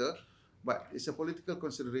political matter, but it's a political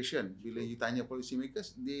consideration. Bila you tanya policy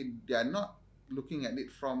makers, they are not looking at it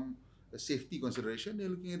from a safety consideration. They're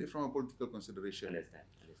looking at it from a political consideration. Understand.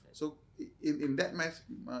 So in that mass,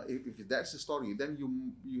 if that's the story, then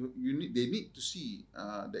they need to see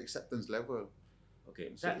the acceptance level.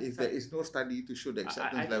 Okay. So if there is no study to show the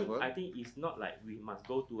acceptance level, I think it's not like we must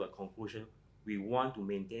go to a conclusion we want to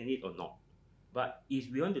maintain it or not. But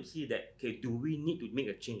if we want to see that, okay, do we need to make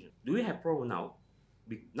a change? Do we have problem now?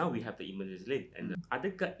 Now we have the emergency lane, and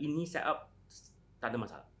adakah ini set up tak ada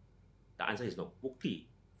masalah? The answer is no.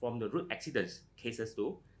 Bukti from the road accidents cases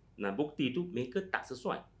tu, bukti tu mereka tak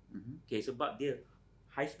sesuai. Okay, sebab dia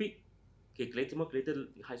high speed. Okay, kereta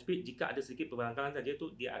high speed, jika ada sedikit perbangkangan saja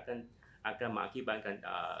tu, dia akan mengakibatkan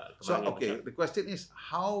so okay, the question is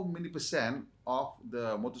how many percent of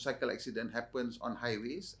the motorcycle accident happens on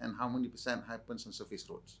highways and how many percent happens on surface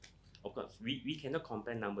roads? Of course, we cannot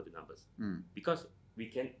compare number to numbers, because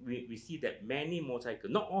we see that many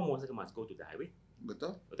motorcycle, not all motorcycle must go to the highway.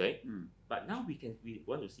 Betul. Okay. But now we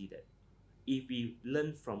want to see that if we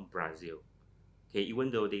learn from Brazil, okay,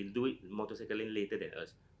 even though they do it motorcycle lane later than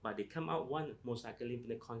us, but they come out one motorcycle lane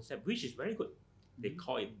concept which is very good. They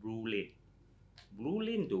call it blue lane. Blue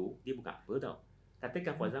lane tu dia bukan apa tau.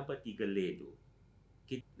 Katakan for example 3 lane tu.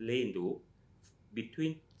 Lane tu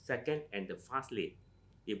between second and the fast lane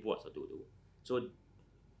dia buat satu tu. So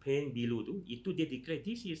paint biru tu itu dia declare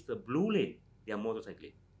this is the blue lane dia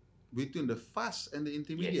motorcycle lane. Between the fast and the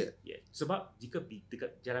intermediate. Yes. Sebab jika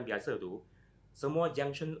dekat jalan biasa tu semua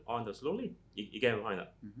junction on the slow lane. You get my point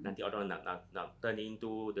tak? Nanti orang nak turn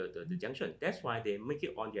into the junction. That's why they make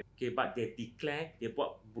it on their. Okay, but they declare they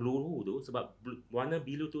buat biru tu sebab warna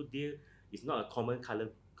biru tu dia is not a common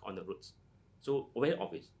color on the roads. So very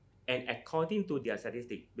obvious. And according to their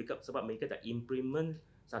statistic, sebab mereka tak implement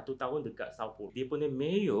 1 tahun dekat South Pole, dia punya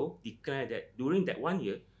mayor declare that during that 1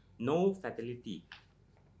 year, no fatality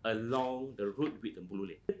along the route with the blue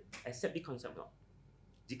lane. Accept the concept now.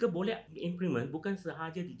 Jika boleh implement bukan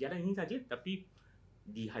sahaja di jalan ini saja, tapi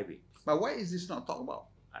di highway. But why is this not talked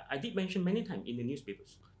about? I did mention many times in the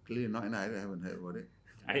newspapers. Clearly not, and I haven't heard about it.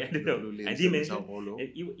 I don't know. Blue I lanes did in mention, Sao Paulo. and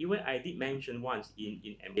even I did mention once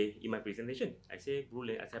in my presentation. I say blue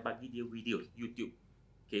lane. Saya bagi dia videos YouTube.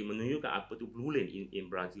 Okay, menunjukkan apa tu blue lane in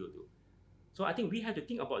Brazil tu. So I think we have to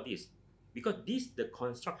think about this because the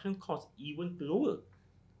construction cost even lower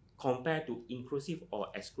compared to inclusive or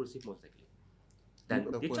exclusive motorcycle. Dan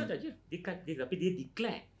dia cat aja. Tapi dia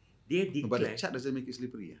declare. But the cat doesn't make it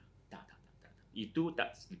slippery. Tak. Itu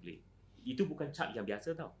tak slippery. Itu bukan cat yang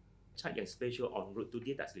biasa tau. Cat yang special on road tu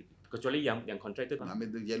dia tak slippery. Kecuali yang contractor. I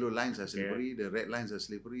mean, the yellow lines are slippery, the red lines are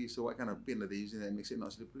slippery. So what kind of paint are they using that makes it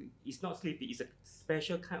not slippery? It's not slippery. It's a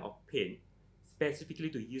special kind of paint specifically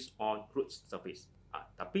to use on road surface.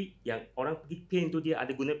 Tapi yang orang pergi paint tu dia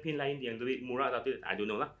ada guna paint lain yang lebih murah atau I don't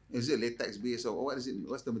know lah. Is it latex based or what is it?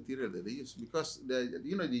 What's the material that they use? Because the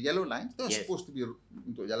yellow lines they're supposed to be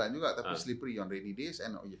untuk jalan juga, tapi slippery on rainy days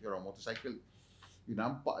and if you're on motorcycle, you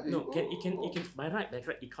nampak je. No, it can by right,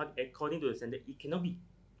 according to the standard, it cannot be.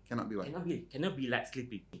 Cannot be what? Cannot be like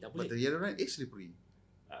slippery. But the yellow line is slippery.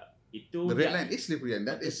 The red line is slippery, and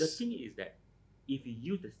that is. The thing is that if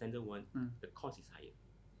you use the standard one, the cost is higher.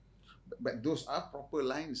 But those are proper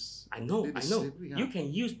lines. I know. Slippery, you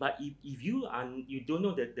can use, but if you don't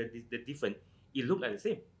know the difference, it look like the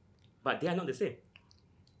same, but they are not the same.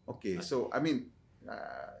 Okay, so I mean,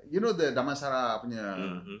 the Damansara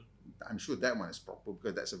punya. I'm sure that one is proper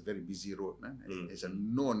because that's a very busy road. It's a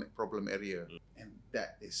known problem area, and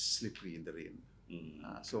that is slippery in the rain.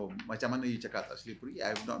 So macam mana you cakap tak slippery?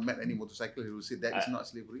 I have not met any motorcycle who say that is not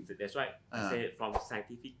slippery. So that's why I say from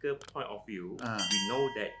scientific point of view, we know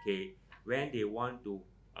that when they want to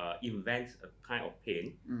invent a kind of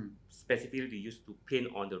paint specifically used to paint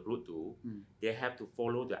on the road too, they have to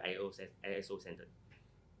follow the ISO standard.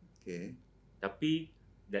 Okay. Tapi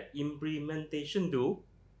the implementation tu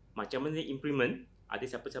macam mana implement, ada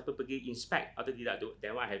siapa-siapa pergi inspect atau tidak tu,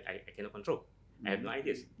 that one I cannot control. I have no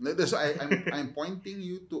ideas. That's why I'm pointing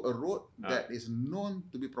you to a road that is known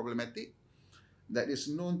to be problematic, that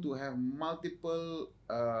is known to have multiple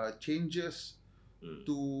changes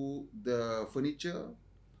to the furniture,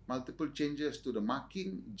 multiple changes to the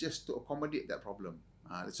marking just to accommodate that problem.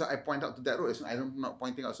 So I point out to that road. I'm not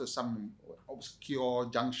pointing out to some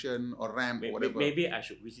obscure junction or ramp or whatever. Maybe I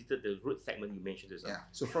should visit the road segment you mentioned this. Yeah.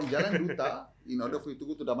 So from Jalan Duta, in order for you to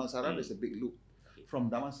go to Damansara, there's a big loop.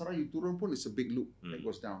 From Damansara you turun pun it's a big loop that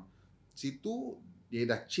goes down. Situ dia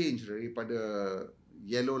dah change daripada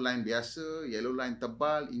yellow line biasa, yellow line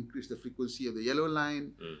tebal, increase the frequency of the yellow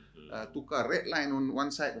line, tukar red line on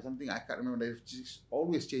one side or something. I can't remember. It's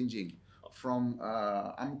always changing. From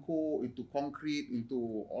amco into concrete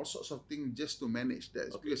into all sorts of things just to manage that.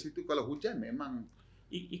 Because itu kalau hujan memang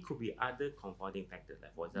it could be other confounding factors,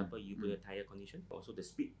 like for example you put a tire condition, also the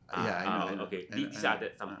speed. I know. Okay, these are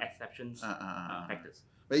some exceptions factors.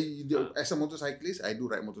 But as a motorcyclist, I do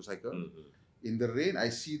ride motorcycle. In the rain,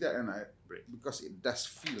 I see that and I brake because it does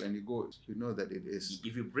feel and you go, you know that it is.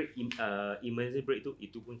 If you brake emergency brake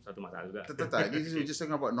itu pun satu masalah juga. This is just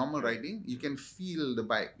talking about normal riding. You can feel the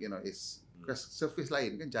bike, it's because surface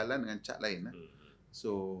lain kan, jalan dengan cat lain.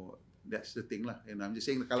 So that's the thing lah. I'm just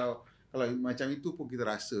saying kalau macam itu pun kita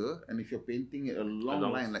rasa, and if you're painting it a long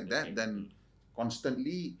line like that, then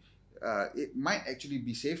constantly it might actually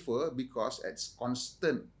be safer because it's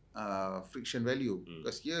constant friction value.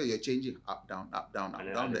 Because here you're changing up down.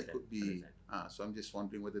 That could be. So I'm just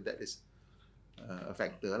wondering whether that is a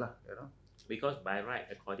factor lah. Because by right,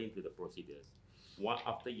 according to the procedures,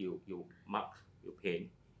 after you mark your paint,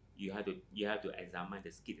 you have to examine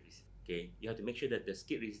the skid resistance. Okay, you have to make sure that the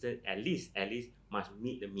skid resistance at least must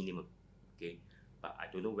meet the minimum. Okay, but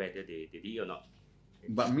I don't know whether they did or not.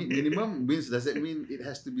 But minimum means, does that mean it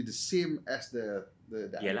has to be the same as the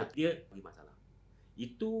Yalah, dia masalah.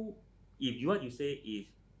 Itu if what you say is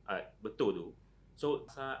betul tu, so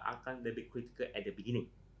akan lebih critical at the beginning.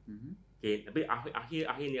 Okay, tapi akhir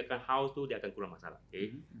ni akan house tu dia akan kurang masalah.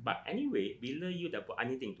 Okay, but anyway, bila you dah buat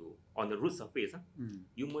anything tu on the road surface,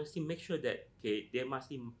 you must make sure that they must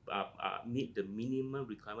meet the minimum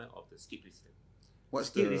requirement of the skid resistance.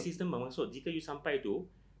 Skid resistance maksud jika you sampai tu,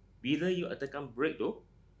 bila you tekan brake tu,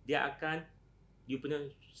 dia akan you punya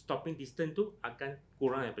stopping distance tu akan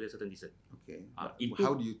kurang daripada certain distance. Okay.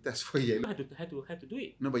 How do you test for yellow? Have to do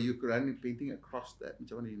it. No, but you running painting across that.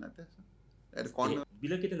 Macam mana you nak test? At the corner.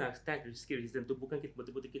 Bila kita nak test skid resistance tu, bukan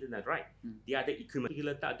betul-betul kita nak ride. Dia ada equipment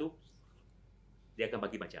kita letak tu, dia akan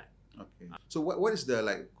bagi bacaan. Okay. So what is the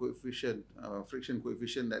coefficient, friction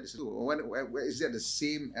coefficient that is? Where is that the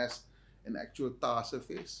same as an actual tar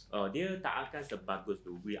surface? Dia tak akan sebagus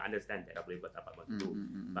tu. We understand that. Tak boleh buat apa tu.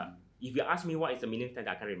 But If you ask me what is the minimum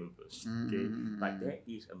standard, I can't remember. Okay, but Mm. there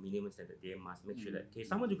is a minimum standard. They must make sure that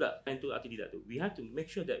sama juga plan tu atau tidak tu. We have to make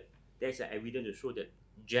sure that there's an evidence to show that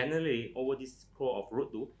generally over this core of road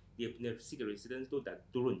tu, dia punya seek residence tu dah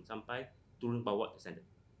turun bawah the standard.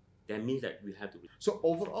 That means that we have to. So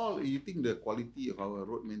overall, you think the quality of our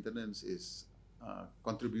road maintenance is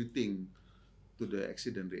contributing to the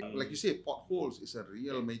accident rate? Like you say, potholes is a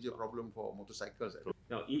real major problem for motorcycles.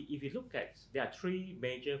 Now, if you look at, there are three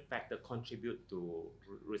major factors contribute to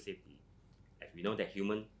road safety. As we know that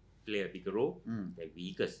human play a bigger role, the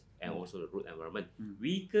vehicles and also the road environment.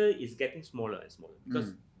 Vehicle is getting smaller and smaller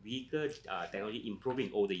because vehicle technology improving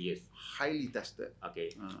over the years. Highly tested. Okay,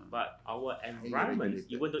 but our environment,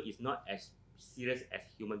 even though it's not as serious as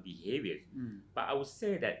human behaviors, but I would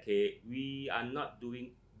say that we are not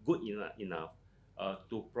doing good enough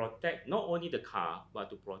to protect not only the car but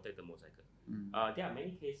to protect the motorcycle. There are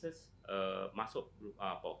many cases masuk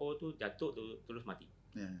pothole tu jatuh terus mati.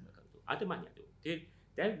 Ada banyak tu. Okay,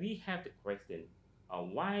 then we have the question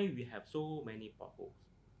why we have so many potholes.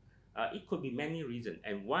 It could be many reasons,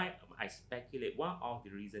 and why I speculate one of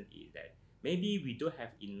the reasons is that maybe we don't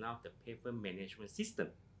have enough the pavement management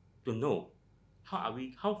system to know how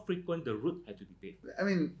frequent the route had to be paved. I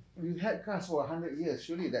mean, we've had cars for 100 years.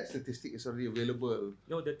 Surely that statistic is already available.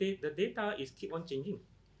 No, the data is keep on changing.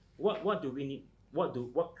 What do we need? What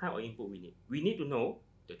kind of input we need? We need to know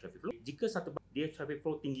the traffic flow. Jika satu dia traffic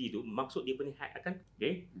flow tinggi tu, maksud dia punya height akan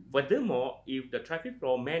okay. Furthermore, if the traffic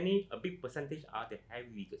flow a big percentage are the heavy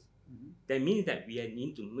vehicles, that means that we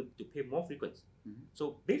need to pay more frequent.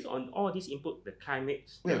 So based on all this input, the climate.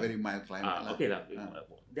 We have very mild climate. Okay lah.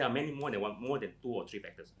 There are many more than 2 or 3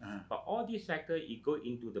 factors. But all these factors it go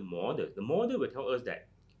into the model. The model will tell us that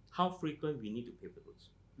how frequent we need to pave the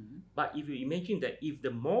roads. But if you imagine that if the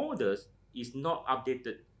models is not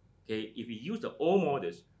updated, okay, if you use the old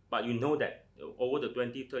models, but you know that over the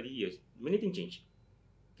 20, 30 years, many things change.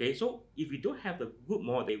 Okay, so if we don't have the good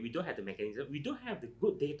model, we don't have the mechanism, we don't have the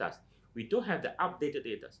good data, we don't have the updated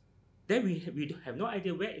data, then we have no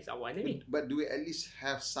idea where is our enemy. But do we at least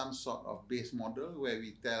have some sort of base model where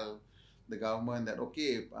we tell the government that,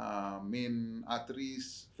 okay, main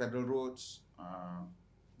arteries, federal roads,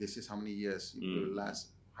 this is how many years it will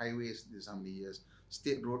last, highways, this is how many years,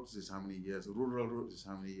 state roads, this is how many years, rural roads, this is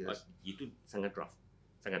how many years. Itu sangat rough.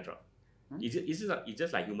 It's just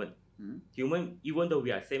like human. Human, even though we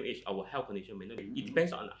are same age, our health condition may not. It depends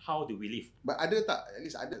on how do we live. But ada tak at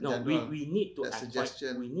least ada? No, we need to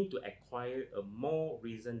suggestion. We need to acquire a more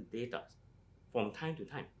recent data from time to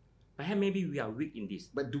time. Perhaps maybe we are weak in this.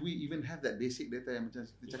 But do we even have that basic data yang macam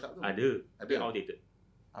kita cakap tu? Ada. Tapi outdated.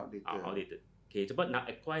 Outdated. Okay, but now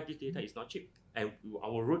acquire this data is not cheap, and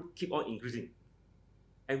our road keep on increasing.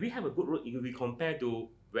 And we have a good road if we compare to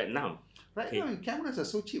Vietnam. Right now, cameras are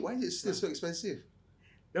so cheap. Why is it still so expensive?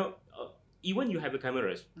 No, even you have the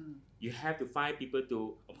cameras, you have to find people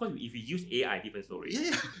to. Of course, if you use AI, different story.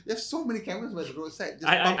 Yeah. There's so many cameras by the roadside.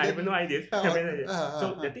 I have no idea.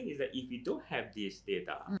 So the thing is that if we don't have this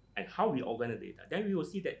data and how we organize data, then we will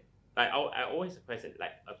see that. Like I always question.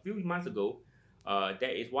 Like a few months ago,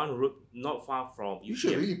 there is one route not far from UPM. You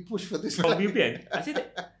should really push for this. From UPM,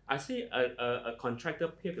 I say a contractor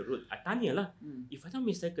paved the route. I tanya lah. If I'm not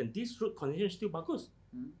mistaken, this route condition is still bagus.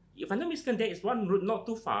 If I'm not mistaken, there is one route not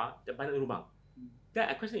too far, the banyak lubang.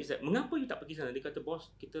 Then I question is that, mengapa you tak pergi sana? Dia kata,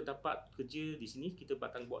 bos, kita dapat kerja di sini, kita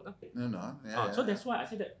batang buat lah. No. So that's why I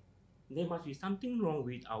said that there must be something wrong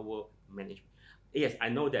with our management. Yes,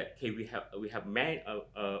 I know that. Okay, we have a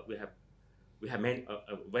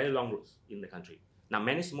very long roads in the country. Now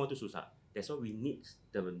manage semua tu susah. That's why we need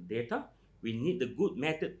the data. We need the good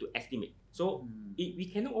method to estimate. So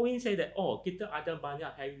we cannot always say that kita ada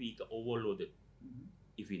banyak heavy vehicle overloaded.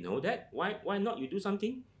 If you know that, why not you do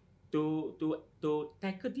something to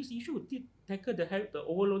tackle this issue, tackle the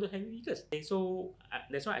overloaded heavy vehicles. And so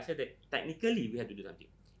that's why I said that technically we have to do something.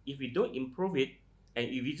 If we don't improve it, and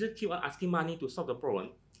if we just keep on asking money to solve the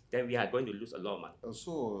problem, then we are going to lose a lot of money.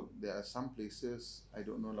 Also, there are some places, I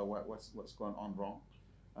don't know what's going on wrong.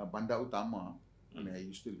 Bandar Utama, I mean, I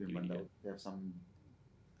used to live in Bandar. They have some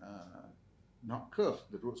not curves.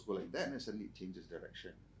 The roads go like that, and suddenly it changes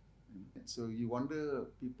direction. So you wonder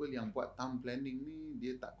people yang buat town planning ni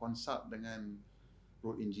dia tak consult dengan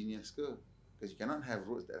road engineers ke? Because you cannot have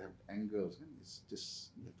roads that have angles. It's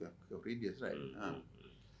just you have to have curve radius, right?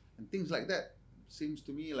 And things like that seems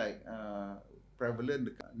to me like prevalent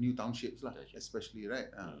dekat new townships lah, especially right.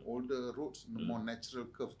 Older roads, the more natural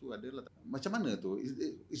curves tu adalah. Macam mana tu?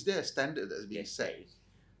 Is there a standard that's being set?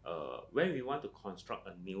 When we want to construct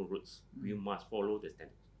a new routes, we must follow the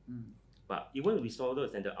standard. But even we follow the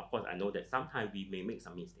standard, of course, I know that sometimes we may make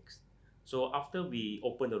some mistakes. So after we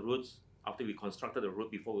open the roads, after we constructed the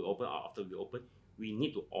road, before we open or after we open, we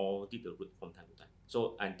need to audit the road from time to time.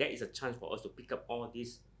 So and that is a chance for us to pick up all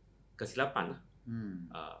these kesilapan.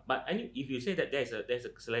 But if you say that there's a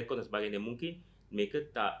selekon dan sebagainya, mungkin mereka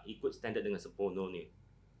tak ikut standard dengan sempurna.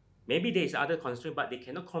 Maybe there is other constraint, but they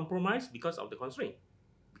cannot compromise because of the constraint.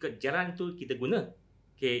 Because jalan tu kita guna,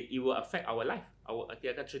 it will affect our life.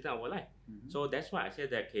 It akan threaten our life. So that's why I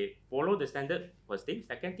said that follow the standard first thing.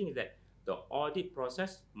 Second thing is that the audit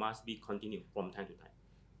process must be continued from time to time.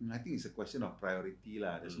 I think it's a question of priority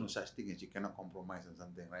lah. There's no such thing as you cannot compromise on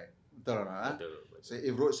something, right? Betul lah. So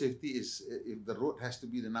if road safety if the road has to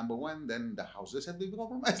be the number one, then the houses have to be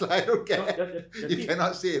compromised lah. I don't care. You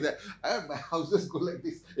cannot say that my houses go like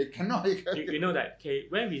this. It cannot. You know that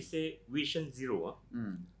when we say vision zero,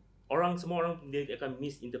 semua orang dia akan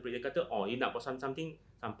misinterpret. Dia kata you nak buat something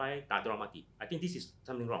sampai tak ada orang mati. I think this is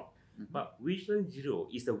something wrong. But vision zero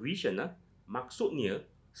is the vision. Maksudnya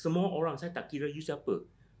semua orang, saya tak kira you siapa.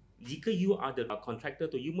 Jika you are the contractor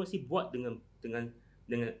tu, you mesti buat dengan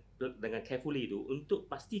carefully tu untuk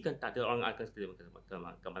pastikan tak ada orang akan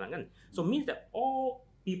kemalangan. So means that all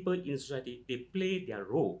people in society, they play their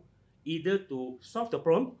role either to solve the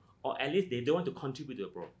problem or at least they don't want to contribute to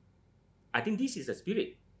the problem. I think this is the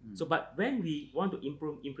spirit. So but when we want to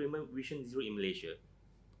implement vision zero in Malaysia,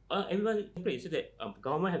 everyone say that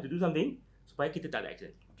government have to do something supaya kita tak ada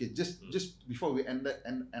accident. Okay, just before we end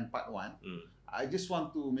part one, I just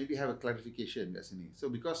want to maybe have a clarification kat sini. So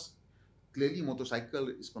because clearly motorcycle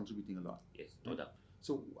is contributing a lot. Yes, no doubt.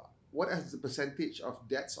 So what is the percentage of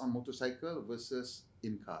deaths on motorcycle versus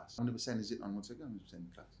in cars? 100% is it on motorcycle, 100% in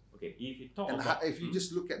cars? Okay, if you talk and about... if you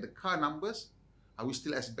just look at the car numbers, are we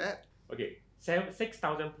still as bad? Okay, 6,000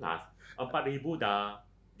 plus, 4,000 dah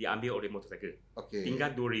diambil oleh motorcycle. Okay.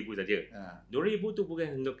 Tinggal 2,000 saja. 2,000 tu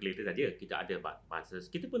bukan untuk kereta saja. Kita ada buses.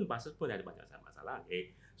 Buses pun ada banyak masalah.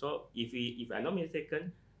 Okay. So if I'm not mistaken,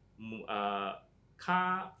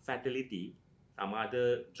 car fatality sama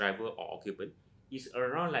ada driver or occupant is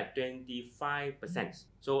around like 25%.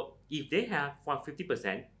 So if they have 50%,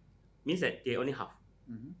 means that they only half.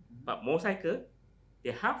 But motorcycle,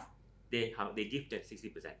 they give them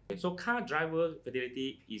 60%. So car driver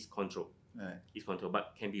fatality is controlled. Is controlled,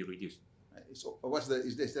 but can be reduced. So are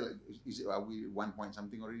we 1 point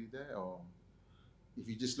something already there, or if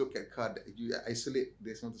you just look at car, if you isolate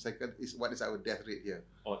this motorcycle, what is our death rate here?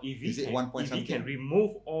 Or if we can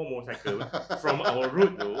remove all motorcycle from our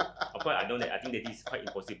route, though, I don't know. I think that is quite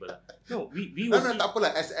impossible. No, we will see. Tak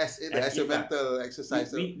apalah, as a mental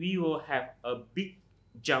exercise. We will have a big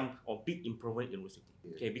jump or big improvement in road safety.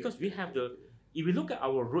 Okay, because we have the. If we look at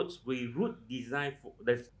our routes, we route design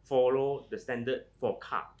that follow the standard for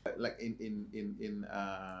car. Like in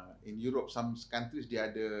Europe, some countries they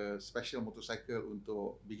ada special motorcycle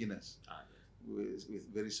untuk beginners with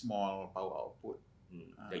very small power output.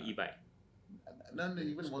 The e-bike. No,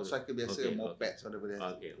 even motorcycle biasa, mopeds, whatever.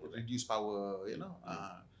 Reduce power,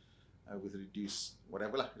 with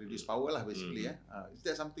reduced power lah basically. Is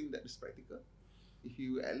that something that is practical? If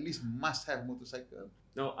you at least must have motorcycle.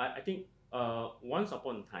 No, I think. Once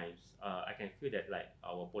upon times, I can feel that like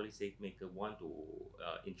our policy maker want to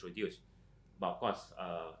introduce, but of course,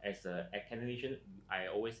 as an academician, I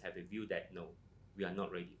always have a view that no, we are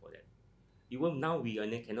not ready for that. Even now, we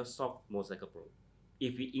cannot solve motorcycle problem.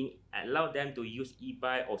 If we allow them to use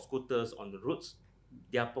e-bike or scooters on the roads,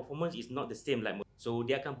 their performance is not the same like. So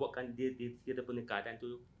dia akan buatkan dia punya keadaan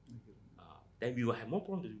tu, then we will have more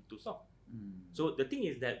problem to solve. So the thing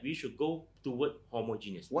is that we should go toward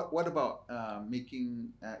homogeneous. What about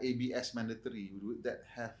making ABS mandatory? Would that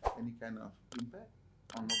have any kind of impact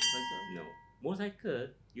on motorcycle? No.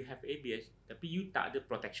 Motorcycle, you have ABS, tapi you tak ada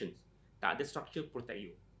protections. Tak ada structure protect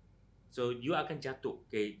you. So you akan jatuh.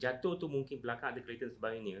 Okay, jatuh tu mungkin belakang ada kereta dan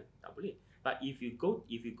sebagainya, tak boleh. But if you go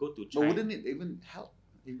to China, but wouldn't it even help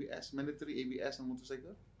ABS, mandatory ABS on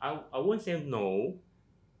motorcycle? I won't say no.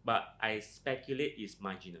 But I speculate is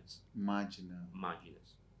marginal.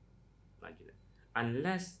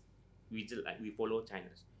 Unless we follow China.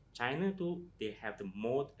 China too, they have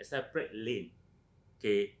a separate lane.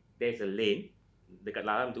 Okay, there's a lane dekat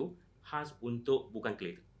dalam tu khas untuk bukan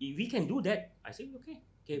kereta. If we can do that, I say okay,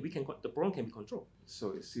 we can, the problem can be controlled.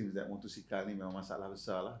 So it seems that motosikal ni memang masalah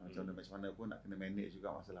besar lah. Macam mana pun nak kena manage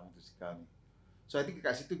juga masalah motosikal ni. So I think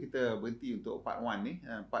kat situ kita berhenti untuk part 1 ni.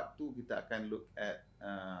 Part 2 kita akan look at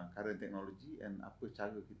current technology and apa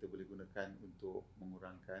cara kita boleh gunakan untuk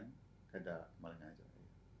mengurangkan kadar kemalangan jalan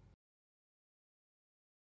raya.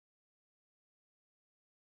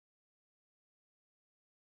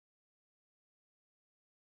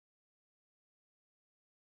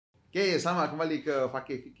 Okay, selamat kembali ke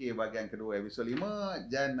Fakir Fikir bahagian kedua episod 5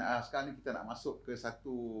 dan sekarang ni kita nak masuk ke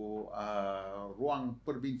satu ruang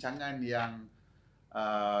perbincangan yang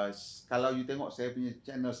kalau you tengok saya punya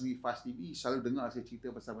channel sendiri Fast TV, selalu dengar saya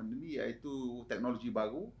cerita pasal benda ni, iaitu teknologi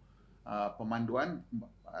baru, pemanduan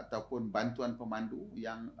ataupun bantuan pemandu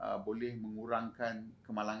yang boleh mengurangkan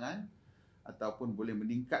kemalangan ataupun boleh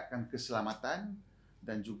meningkatkan keselamatan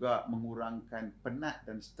dan juga mengurangkan penat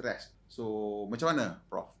dan stres. So, macam mana,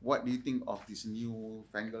 Prof? What do you think of these new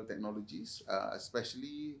fangled technologies?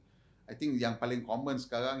 Especially, I think yang paling common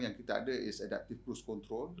sekarang yang kita ada is adaptive cruise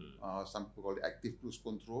control. Some people call it active cruise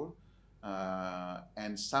control.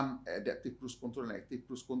 And some adaptive cruise control and active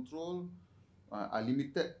cruise control are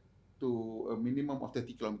limited to a minimum of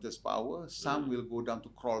 30 kilometers per hour. Some will go down to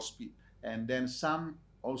crawl speed. And then some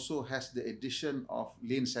also has the addition of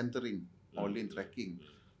lane centering or lane tracking.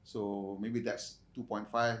 So maybe that's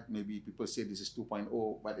 2.5, maybe people say this is 2.0,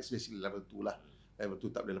 but it's basically level 2 lah. Level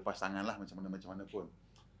 2 tak boleh lepas tangan lah macam mana pun.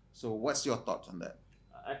 So what's your thoughts on that?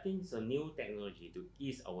 I think the new technology to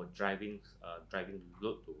ease our driving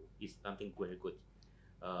load tu is something very good.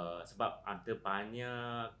 Sebab ada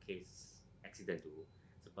banyak case accident tu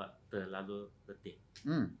sebab terlalu letih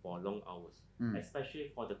for long hours,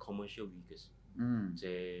 especially for the commercial vehicles.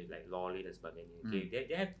 Say like lorry dan sebagainya. Okay,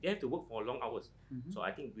 they have to work for long hours. So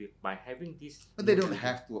I think by having this, but they don't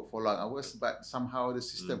have to work for long hours, but somehow the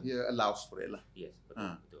system here allows for it lah. Yes,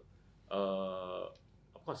 betul.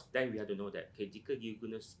 Of course, then we have to know that jika you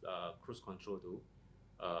guna cruise control tu,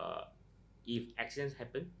 if accidents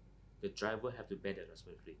happen, the driver have to bear the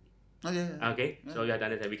responsibility. Oh yeah. Okay, so you have to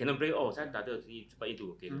understand. We cannot break. Oh, saya tak ada sebab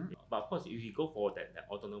itu. Okay, but of course, if you go for that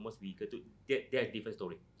autonomous vehicle, there are different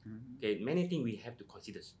story. Okay, many things we have to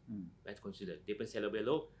consider. Let's consider different sailor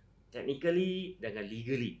below, technically dengan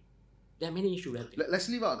legally. There are many issues we have to. Let's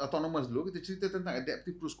leave out autonomous dulu. Kita cerita tentang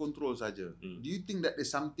adaptive cruise control saja. Do you think that is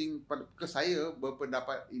something? Ke saya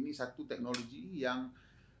berpendapat ini satu teknologi yang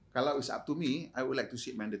kalau it's up to me, I would like to see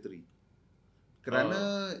it mandatory.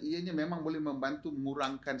 Kerana ianya memang boleh membantu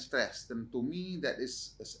mengurangkan stres, dan to me that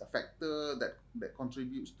is a factor that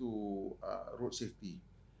contributes to road safety.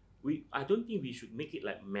 I don't think we should make it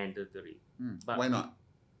like mandatory. But why not?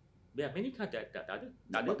 There are many cars that ada.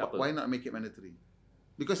 Why not make it mandatory?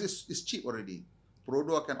 Because it's cheap already.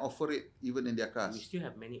 Prodo can offer it even in their cars. We still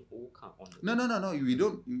have many old cars on the No. We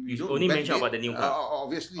don't. You only mention about the new car.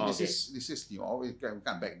 Obviously, this is new. We can't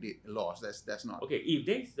backdate laws. That's not. Okay, if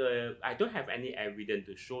there's I don't have any evidence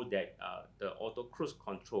to show that the auto cruise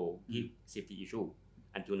control give safety issue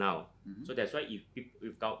until now. So that's why if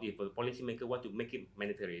a policymaker want to make it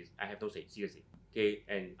mandatory, I have no say seriously. Okay,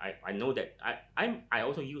 and I know that I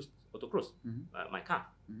also use auto cruise my car.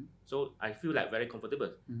 So I feel like very comfortable,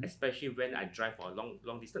 especially when I drive for a long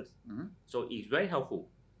distance. So it's very helpful.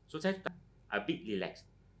 So that's a bit relaxed.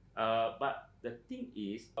 But the thing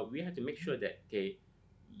is, we have to make sure that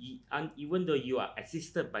even though you are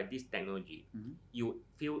assisted by this technology, you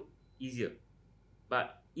feel easier.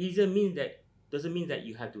 But easier doesn't mean that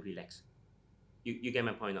you have to relax. You get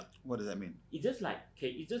my point now? What does that mean? It's just like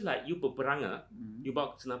you berperang, you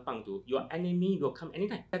bawa senapang tu, your enemy will come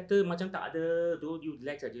anytime. Kata macam tak ada tu, you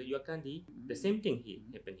relax saja, you akan the same thing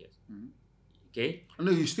happen here. Okay? No,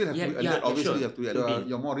 you still have to alert. Obviously, you have to alert.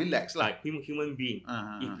 You're more relaxed lah. Like human being.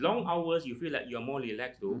 If long hours you feel like you're more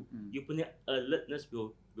relaxed tu, you punya alertness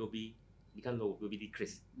will be become low, will be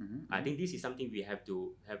decreased. I think this is something we have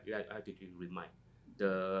to remind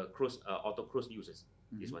the auto cruise users.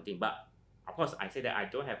 This one thing, but of course, I say that I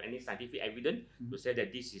don't have any scientific evidence to say that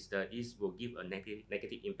this will give a negative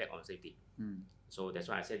impact on safety. So that's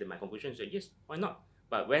why I said that my conclusion is that yes, why not?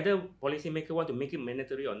 But whether policymaker want to make it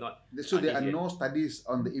mandatory or not. So there are no studies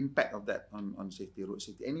on the impact of that on safety, road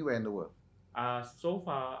safety, anywhere in the world. So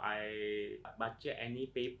far, I baca any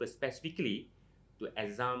paper specifically to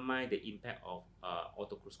examine the impact of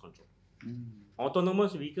auto cruise control.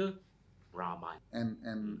 Autonomous vehicle, ramai.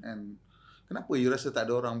 And kenapa you rasa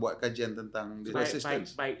tak ada orang buat kajian tentang the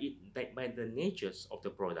resistance? By the natures of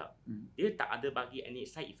the product, dia tak ada bagi any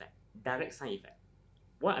side effect, direct side effect.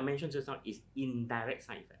 What I mentioned just now is indirect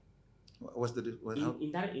side effect. What's the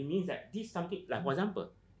indirect? It means that this something like for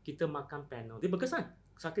example, kita makan panel, dia berkesan,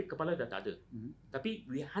 sakit kepala dah tak ada. Tapi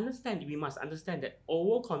we must understand that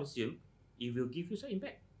over consume, it will give you side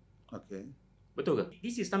impact. Okay. Betul ke?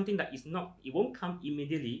 This is something that is not, it won't come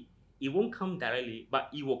immediately, it won't come directly,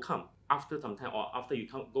 but it will come after some time or after you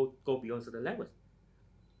can't go beyond certain levels.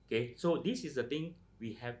 Okay, so this is the thing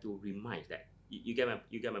we have to remind that you get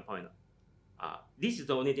my point. This is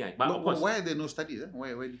the only thing. But of course, why are there no studies?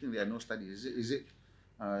 Why do you think there are no studies? Is it?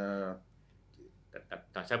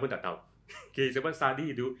 Saya pun tak tahu. Okay, sebab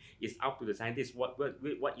study itu is up to the scientists what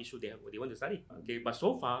issue they want to study. Okay, but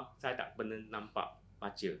so far saya tak pernah nampak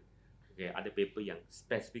baca ada paper yang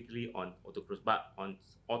specifically on autonomous, but on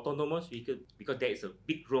autonomous vehicle because there is a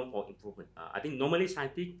big room for improvement. I think normally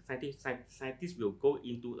scientists will go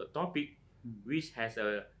into a topic which has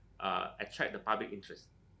a attract the public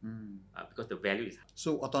interest because the value is high.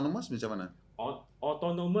 So autonomous macam mana?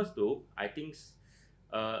 Autonomous though, I think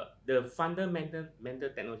the fundamental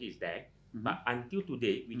technology is there, but until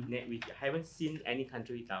today we haven't seen any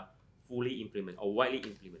country that fully implement or widely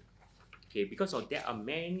implement. Okay, because of there are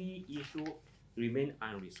many issues remain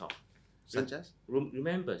unresolved. Such as?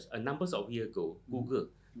 Remember, a number of years ago, Google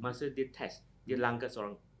masa dia test, dia langgar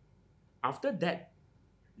seorang. After that,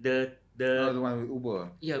 the one with Uber.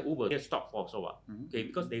 Yeah, Uber they stop for so what? Okay,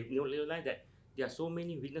 because they realize that there are so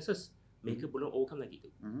many weaknesses. Mereka belum overcome lagi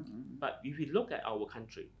tu. But if we look at our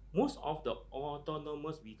country, most of the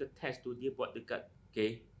autonomous vehicle test tu dia buat dekat,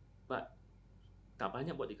 okay, but tak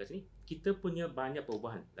banyak buat dekat sini. Kita punya banyak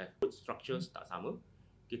perubahan, like road structures tak sama,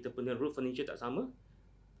 kita punya road furniture tak sama.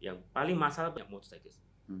 Yang paling masalah banyak motorcycles.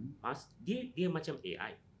 Dia macam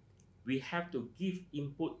AI. We have to give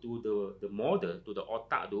input to the model, to the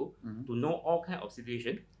otak tu, to know all kind of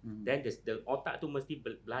situation. Then the otak tu mesti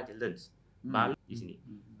belajar learns. Baru di sini.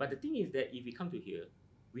 But the thing is that if we come to here,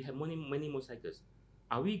 we have many motorcycles.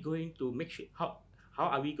 Are we going to make sure how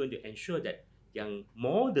are we going to ensure that yang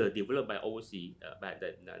model developed by overseas by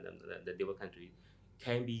the developed country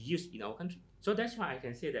can be used in our country? So that's why I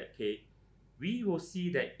can say that okay, we will see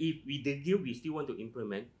that if we still want to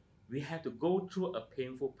implement, we have to go through a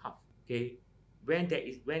painful path. Okay, when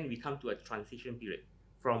we come to a transition period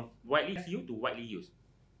from widely used to widely used.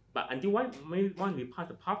 But until once we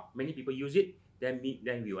pass the path, many people use it, then we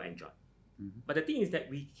will enjoy. But the thing is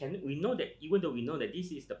that we know that even though we know that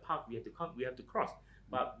this is the path we have to cross,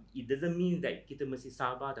 but it doesn't mean that kita mesti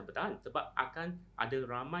sabar dan bertahan sebab akan ada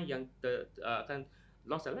ramai yang akan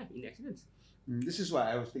lost their life in accidents. This is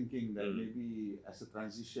why I was thinking that maybe as a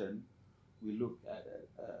transition, we look at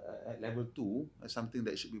level 2 as something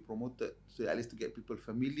that should be promoted, so at least to get people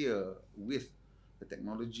familiar with the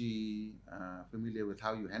technology, familiar with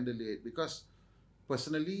how you handle it. Because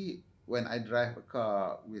personally, when I drive a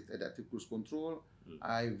car with adaptive cruise control,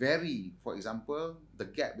 I vary, for example, the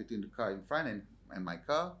gap between the car in front and my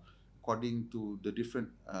car according to the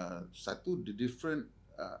different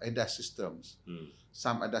ADAS systems.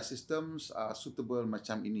 Some ADAS systems are suitable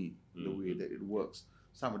macam ini, the way that it works.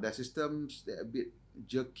 Some ADAS systems, they're a bit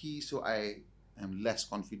jerky, so I am less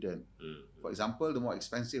confident. For example, the more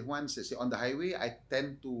expensive ones, let's say on the highway, I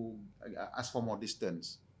tend to ask for more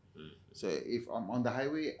distance. So if I'm on the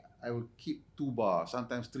highway, I will keep 2 bars,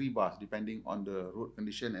 sometimes 3 bars, depending on the road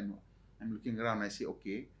condition. And I'm looking around, I say,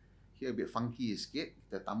 okay, here a bit funky sikit,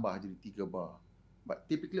 kita tambah jadi 3 bar. But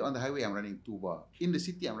typically on the highway, I'm running 2 bar. In the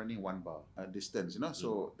city, I'm running 1 bar distance.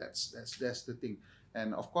 So that's the thing.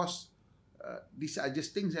 And of course, these are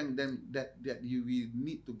just things that we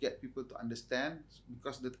need to get people to understand,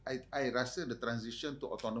 because I rasa the transition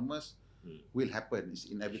to autonomous will happen. It's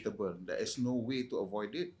inevitable. There is no way to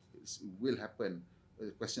avoid it. It will happen.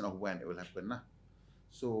 It's a question of when it will happen lah.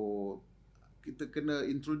 So kita kena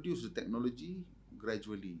introduce the technology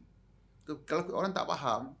gradually. Kalau orang tak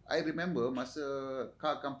faham, I remember masa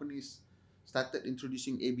car companies started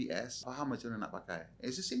introducing ABS, faham macam mana nak pakai.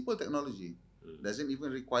 It's a simple technology. Doesn't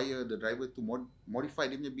even require the driver to modify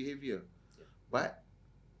their behavior. But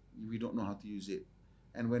we don't know how to use it.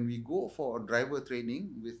 And when we go for driver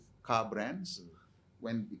training with car brands,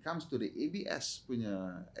 when it comes to the ABS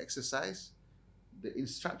punya exercise, the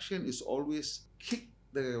instruction is always kick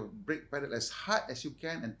the brake pedal as hard as you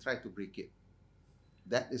can and try to brake it.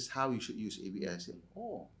 That is how you should use ABS.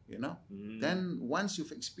 Then once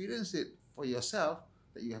you've experienced it for yourself,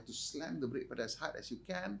 that you have to slam the brake pedal as hard as you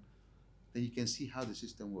can, then you can see how the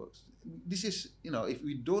system works. This is, if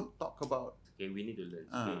we don't talk about... Okay, we need to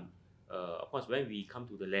learn. Of course, when we come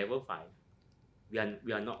to the level 5, we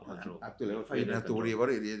are not control. Up to level 5, you don't have to worry about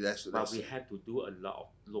it. But we have to do a lot of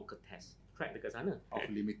local tests. Track dekat sana. Of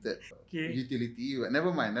limited utility.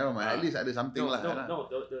 Never mind. At least ada something lah. No.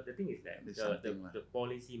 The thing is that the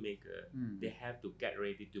policy maker, they have to get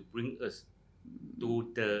ready to bring us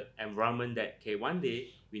to the environment that one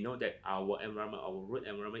day we know that our environment, our road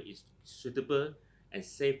environment is suitable and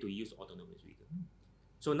safe to use autonomous vehicle.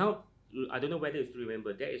 So now I don't know whether you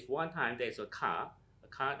remember, there is one time there is a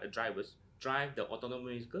drivers drive the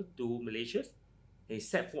autonomous vehicle to Malaysia and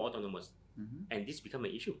set for autonomous, and this become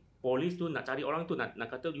an issue. Polis tu nak cari orang tu nak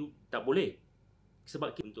kata you tak boleh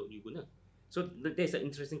sebab untuk you guna. So there's an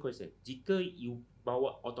interesting question. Jika you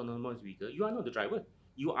bawa autonomous vehicle, you are not the driver.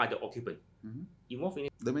 you are the occupant. Mhm. Involved in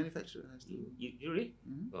it. The manufacturer has to. You really?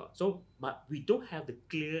 Mhm. But we don't have the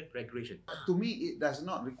clear regulation. To me, it does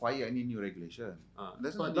not require any new regulation. But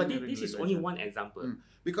this is only one example.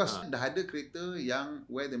 Because the harder creator yang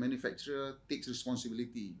where the manufacturer takes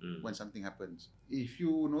responsibility Mm. when something happens. If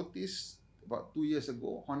you notice, about 2 years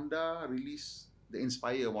ago, Honda released the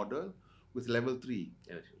Inspire model with level 3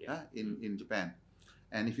 in Japan.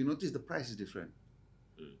 And if you notice, the price is different.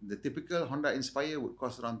 The typical Honda Inspire would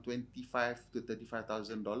cost around $25,000 to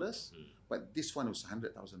 $35,000, but this one was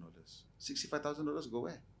 $100,000. $65,000 go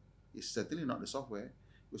where? It's certainly not the software;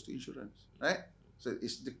 it goes to insurance, right? So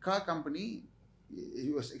it's the car company.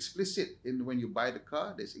 It was explicit in when you buy the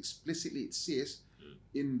car. There's explicitly it says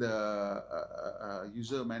in the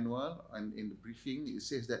user manual and in the briefing, it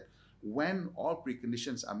says that when all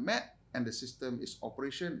preconditions are met and the system is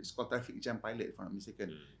operation, it's called traffic jam pilot, if I'm not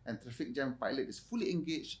mistaken. And traffic jam pilot is fully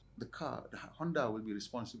engaged. The Honda will be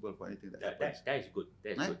responsible for anything that happens. That is good.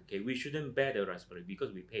 That's good. Okay, we shouldn't bear the responsibility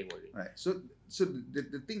because we pay for it. Right. So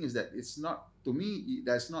the thing is that it's not, to me, it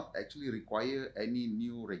does not actually require any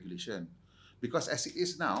new regulation, because as it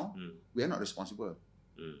is now, we are not responsible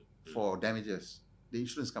for damages. The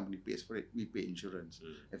insurance company pays for it. We pay insurance.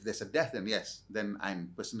 If there's a death, then yes, then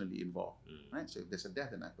I'm personally involved, right? So if there's a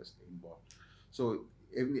death, then I'm personally involved. So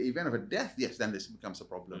in the event of a death, yes, then this becomes a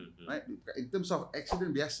problem, right? In terms of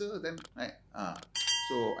accident biasa, then right.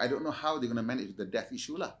 So I don't know how they're going to manage the death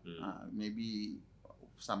issue lah. Maybe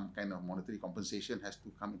some kind of monetary compensation has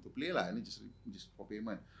to come into play lah. And just for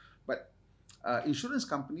payment, but insurance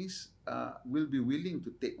companies will be willing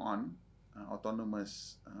to take on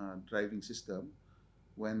autonomous driving system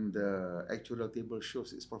when the actuarial table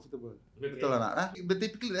shows it's profitable. Betul or not? But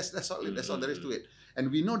typically that's all there is to it.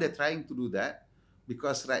 And we know they're trying to do that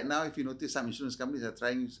because right now, if you notice, some insurance companies are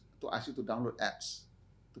trying to ask you to download apps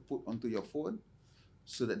to put onto your phone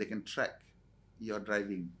so that they can track your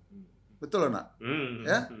driving. Betul or not?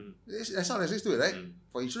 Yeah? That's all there is to it, right?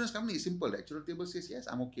 For insurance company, it's simple. The actuarial table says yes,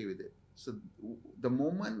 I'm okay with it. So the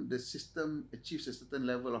moment the system achieves a certain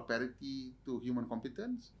level of parity to human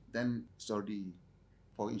competence, then it's already,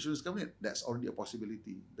 for insurance company, that's already a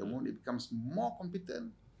possibility. The moment it becomes more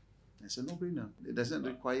competent, it's a no-brainer. It doesn't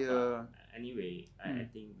require. Anyway, I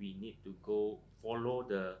think we need to follow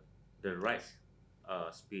the right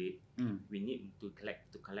speed. We need to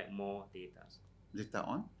collect more data. Data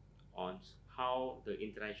on how the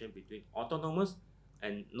interaction between autonomous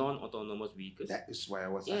and non-autonomous vehicles. That is why I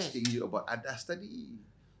was asking you about ADAS study.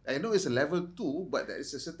 I know it's a level 2, but there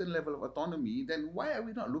is a certain level of autonomy. Then why are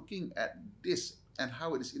we not looking at this and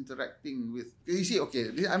how it is interacting with? You see, okay,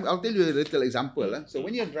 I'll tell you a little example. So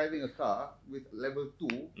when you're driving a car with level 2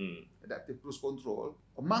 adaptive cruise control,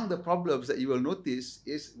 among the problems that you will notice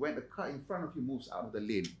is when a car in front of you moves out of the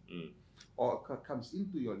lane, or a car comes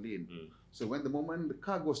into your lane. So when the moment the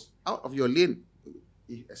car goes out of your lane,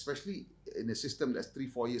 especially in a system that's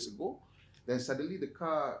 3-4 years ago, then suddenly the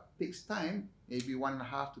car takes time, maybe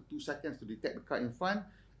 1.5 to 2 seconds to detect the car in front,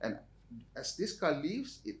 and as this car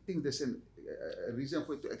leaves, it thinks there's a reason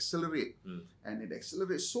for it to accelerate, and it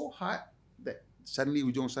accelerates so hard that suddenly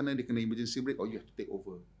ujung sana dia kena emergency brake or you have to take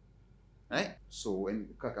over, right? So when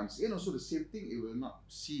the car comes in, also the same thing, it will not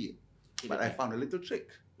see it. But I found a little trick,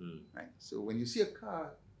 right? So when you see a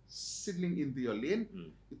car sidling into your lane,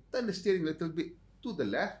 you turn the steering a little bit to the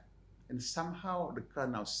left, and somehow the car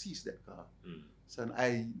now sees that car. So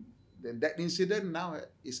that incident now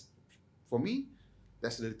is, for me,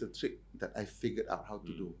 that's a little trick that I figured out how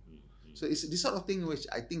to do. So it's this sort of thing which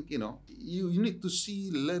I think, you need to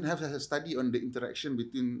have a study on the interaction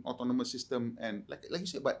between autonomous system and like you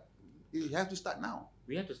said, but you have to start now.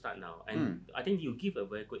 We have to start now, and I think you give a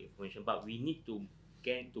very good information, but we need to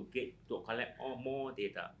collect more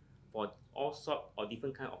data for all sort or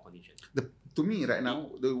different kind of conditions. To me, right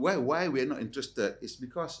now, the why we are not interested is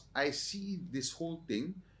because I see this whole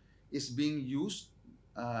thing is being used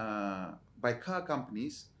by car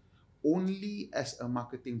companies only as a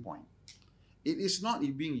marketing point. It is not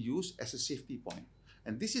being used as a safety point.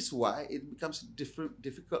 And this is why it becomes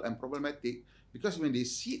difficult and problematic, because when they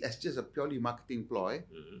see it as just a purely marketing ploy,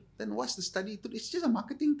 then what's the study? It's just a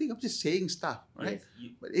marketing thing. I'm just saying stuff, right?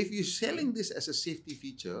 Yes, but if you're selling this as a safety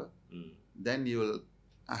feature, then you'll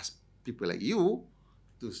ask people like you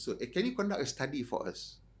to can you conduct a study for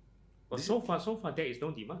us? But so far there is no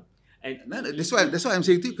demand. And that's why I'm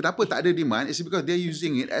saying to you, kenapa tak ada demand? It's because they're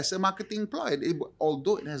using it as a marketing ploy,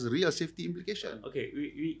 although it has real safety implication. Okay,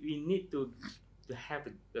 we need to have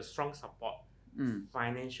the strong support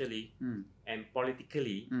financially and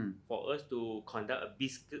politically for us to conduct a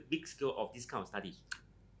big scale of this kind of study.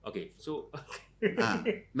 Okay, so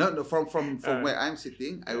No, from where I'm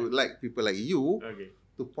sitting, I would like people like you okay.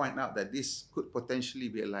 to point out that this could potentially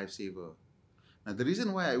be a lifesaver. Now, the reason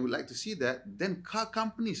why I would like to see that, then car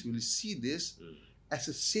companies will see this as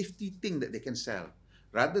a safety thing that they can sell,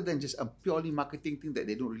 rather than just a purely marketing thing that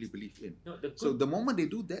they don't really believe in. No, So the moment they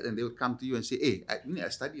do that, and they will come to you and say, "Hey, we need a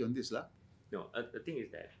study on this, lah." No, the thing is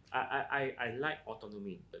that I like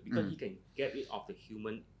autonomy because he can get rid of the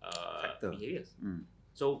human Factor. behaviors.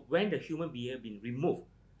 So when the human behavior been removed,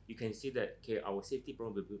 you can see that okay, our safety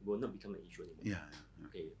problem will not become an issue anymore. Yeah.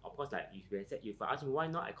 Okay, of course, like if you said, if I ask me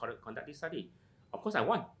why not I conduct this study, of course I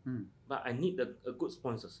want, but I need a good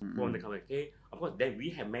sponsors from the company. Okay, of course, then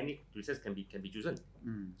we have many research can be chosen.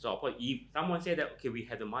 So of course, if someone say that okay, we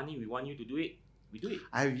have the money, we want you to do it, we do it.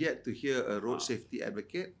 I've yet to hear a road safety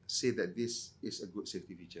advocate say that this is a good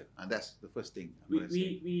safety feature, and that's the first thing I'm gonna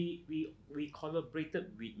say. We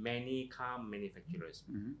collaborated with many car manufacturers.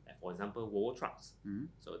 Like for example, Volvo trucks.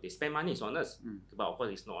 So they spend money on us, but of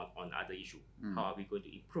course it's not on other issue. How are we going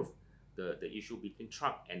to improve the issue between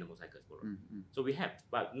truck and the motorcycles? So we have,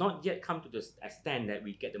 but not yet come to the extent that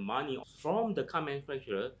we get the money from the car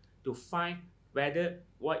manufacturer to find whether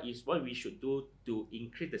what we should do to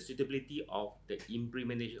increase the suitability of the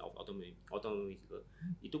implementation of autonomous vehicle.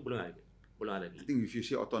 Itu belum ada lagi. I think if you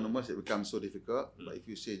say autonomous, it becomes so difficult. But if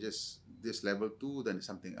you say just this level 2, then it's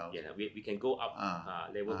something else. Yeah, we can go up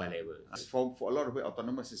level by level. For a lot of it,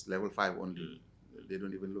 autonomous is level 5 only. They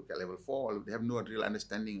don't even look at level 4. They have no real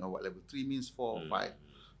understanding of what level 3 means, 4 or 5.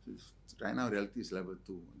 So right now, reality is level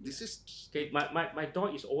 2. This is okay. My door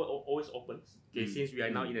is always open. Okay, since we are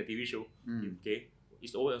now in a TV show, okay,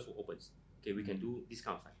 it's always open. Okay, we can do this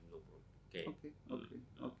kind of stuff, no problem. Okay.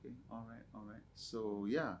 Okay. All right. So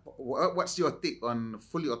yeah, what's your take on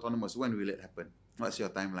fully autonomous? When will it happen? What's your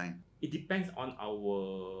timeline? It depends on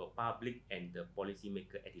our public and the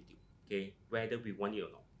policymaker attitude. Okay, whether we want it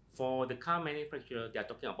or not. For the car manufacturer, they are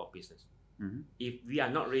talking about business. If we are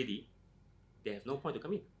not ready, they have no point to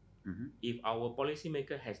come in. If our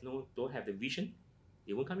policymaker don't have the vision,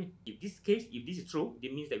 they won't come in. If this is true, it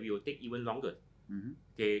means that we will take even longer.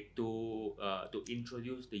 Okay, to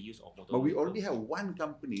introduce the use of motor. But we already have one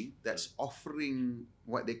company that's offering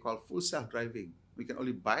what they call full self-driving. We can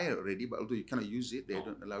only buy it already, but although you cannot use it, they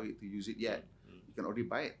don't allow you to use it yet. You can already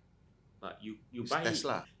buy it. But you It's buy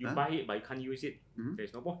Tesla. it, buy it, but you can't use it.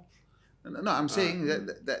 There's no point. No, I'm saying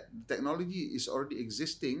that technology is already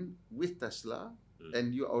existing with Tesla,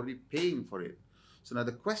 and you're already paying for it. So now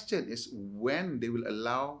the question is when they will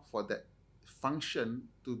allow for that function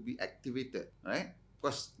to be activated, right?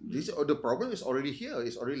 Because the problem is already here,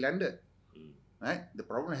 it's already landed, right? The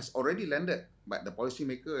problem has already landed, but the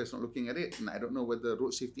policymaker is not looking at it, and I don't know whether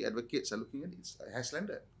road safety advocates are looking at it. It has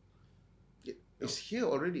landed. It's here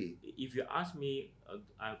already. If you ask me,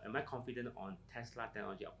 am I confident on Tesla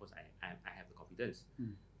technology? Of course, I have the confidence.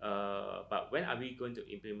 But when are we going to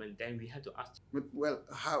implement? Then we have to ask. Well,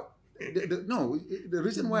 how? The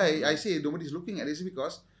reason why I say nobody's looking at it is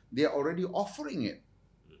because they are already offering it.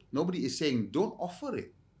 Nobody is saying don't offer it.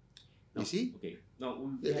 You see? Okay.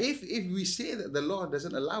 No. If we say that the law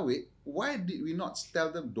doesn't allow it, why did we not tell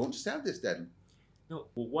them don't sell this then? No,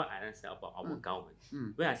 what I understand about our government.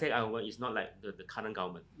 When I say our government, it's not like the current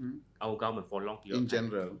government. Our government for a long period In of time.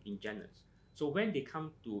 general. In general. So when they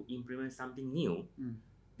come to implement something new,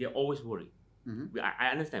 they're always worried. I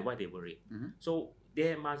understand why they're worried. So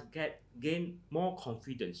they must gain more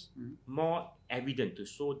confidence, more evidence to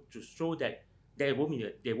show that there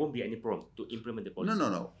won't be any problem to implement the policy.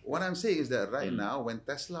 No. What I'm saying is that right now, when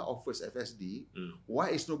Tesla offers FSD,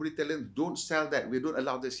 why is nobody telling don't sell that? We don't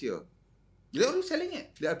allow this here. They're already selling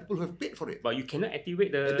it. There are people who have paid for it. But you cannot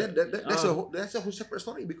activate the. That's a whole separate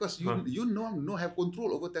story because you have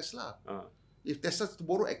control over Tesla. If Tesla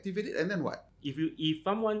tomorrow activate it, and then what?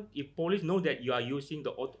 If police know that you are using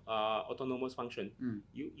the autonomous function,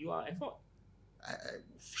 you are at fault.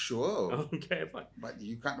 Sure. Okay, fine. But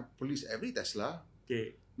you can't police every Tesla.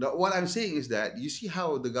 Okay. Now, what I'm saying is that you see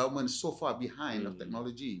how the government is so far behind of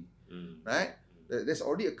technology, right? There's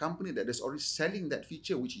already a company that is already selling that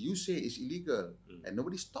feature which you say is illegal, and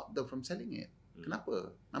nobody stopped them from selling it.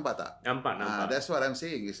 Kenapa? Nampak tak? Nampak. That's what I'm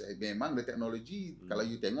saying. Is memang the technology. Kalau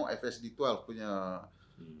you tengok FSD 12 punya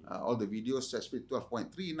all the videos, especially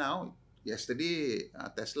 12.3 now. Yesterday,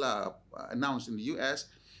 Tesla announced in the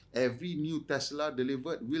US, every new Tesla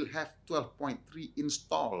delivered will have 12.3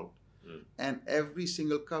 installed, and every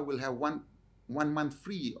single car will have one month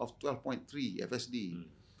free of 12.3 FSD.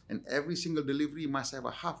 And every single delivery must have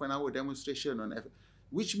a half an hour demonstration on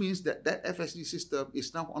which means that FSD system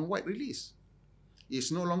is now on wide release. It's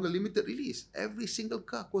no longer limited release. Every single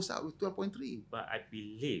car goes out with 12.3. But I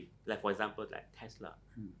believe, like for example, like Tesla,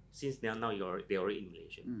 since they're already in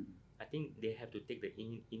Malaysia, I think they have to take the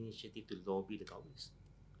initiative to lobby the governments.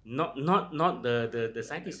 Not the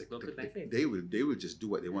scientists, local scientists. They will just do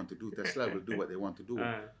what they want to do. Tesla will do what they want to do.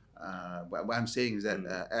 But what I'm saying is that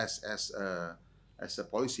as a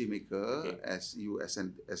policymaker, as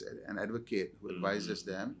an advocate who advises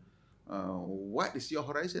them, what is your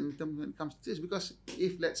horizon in terms when it comes to this? Because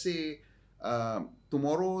if let's say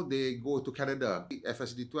tomorrow they go to Canada,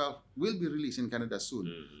 FSD 12 will be released in Canada soon.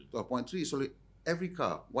 12.3, so every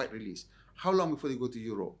car white release. How long before they go to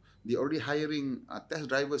Europe? They're already hiring test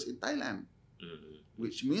drivers in Thailand,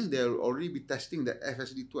 which means they'll already be testing the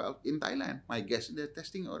FSD 12 in Thailand. My guess they're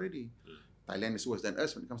testing already. Thailand is worse than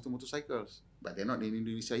us when it comes to motorcycles, but they're not in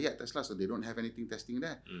Indonesia yet, Tesla, so they don't have anything testing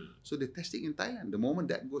there. So they're testing in Thailand. The moment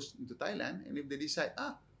that goes into Thailand, and if they decide,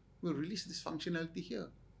 we'll release this functionality here,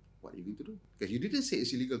 what are you going to do? Because you didn't say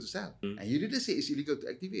it's illegal to sell, and you didn't say it's illegal to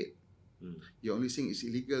activate. You're only saying it's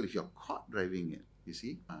illegal if you're caught driving it, you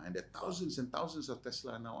see? And there are thousands and thousands of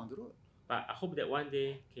Tesla now on the road. But I hope that one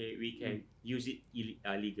day we can use it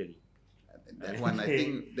legally. That one, I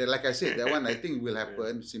think, like I said, that one I think will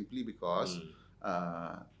happen simply because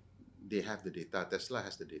they have the data. Tesla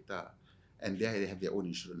has the data, and they have their own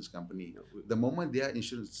insurance company. The moment their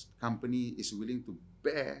insurance company is willing to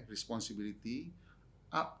bear responsibility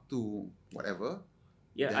up to whatever,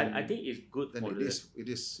 I think it's good for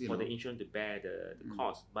the insurance to bear the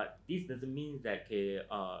cost. But this doesn't mean that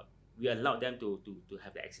we allow them to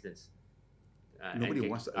have the accidents. Nobody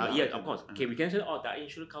wants to allow of course. We can say, that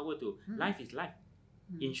insurance cover to life is life.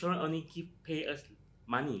 Insurance only pay us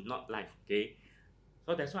money, not life.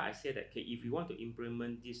 So that's why I say that if we want to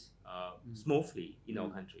implement this smoothly in our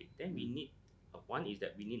country, then we need one is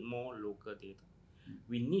that we need more local data.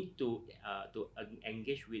 We need to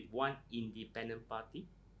engage with one independent party.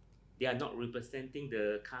 They are not representing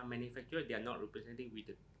the car manufacturer. They are not representing with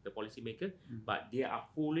the policymaker, but they are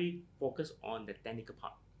fully focused on the technical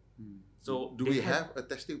part. So do we have a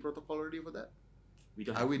testing protocol already for that? We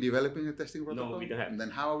don't. Are we developing a testing protocol? No, we don't have. And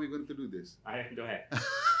then how are we going to do this? I don't have.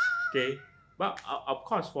 But of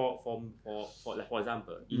course, for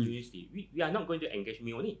example, in university, we are not going to engage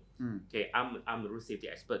me only. I'm a road safety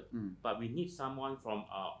expert, but we need someone from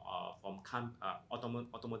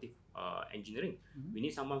automotive engineering. We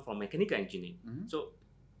need someone from mechanical engineering. So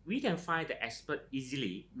we can find the expert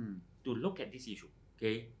easily to look at this issue.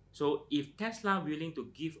 So if Tesla willing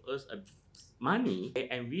to give us money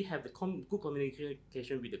and we have the good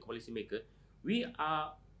communication with the policymaker, we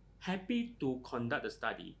are happy to conduct the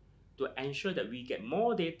study to ensure that we get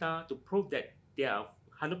more data to prove that they are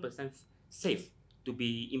 100% safe to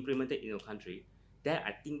be implemented in our country. Then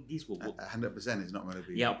I think this will work. 100% is not going to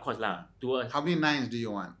be. Yeah, of course lah. How many nines do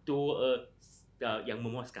you want? Yang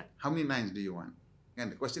memuaskan. How many nines do you want?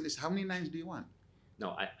 And the question is, how many nines do you want?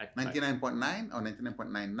 No, 99.9 or 99.99 or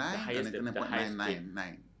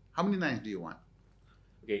 99.999? How many nines do you want?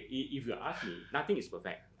 If you ask me, nothing is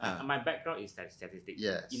perfect. My background is statistics.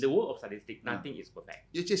 Yes. In the world of statistics, nothing is perfect.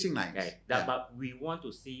 You're chasing nines. But we want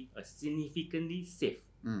to see a significantly safe.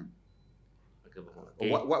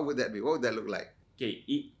 What would that be? What would that look like?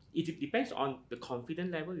 It depends on the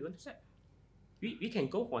confidence level you want to set. We can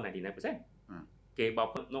go for 99%.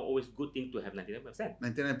 But not always good thing to have 99%.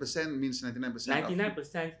 99% means 99%.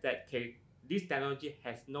 99% that this technology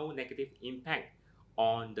has no negative impact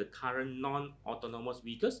on the current non-autonomous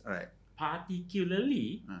vehicles,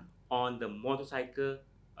 particularly on the motorcycle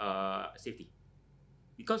safety.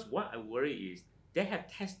 Because what I worry is they have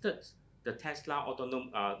tested the Tesla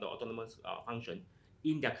autonomous function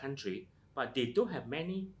in their country, but they don't have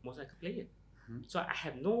many motorcycle players. So I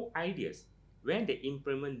have no ideas when they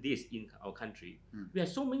implement this in our country. We have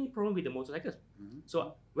so many problems with the motorcycles.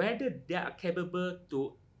 So whether they are capable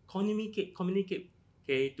to communicate,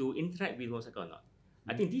 to interact with motorcycle or not.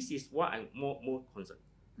 I think this is what I'm more concerned.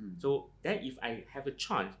 So then if I have a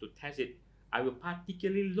chance to test it, I will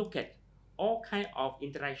particularly look at all kind of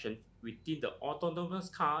interaction within the autonomous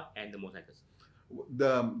car and the motorcycles.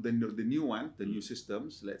 The new one, the new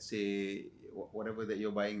systems, let's say whatever that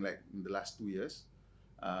you're buying like in the last 2 years,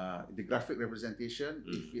 the graphic representation,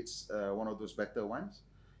 if it's one of those better ones,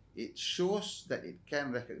 it shows that it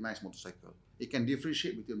can recognize motorcycle. It can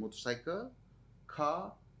differentiate between motorcycle,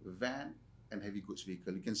 car, van, and heavy goods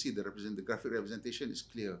vehicle. You can see the graphic representation is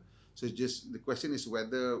clear. So it's just the question is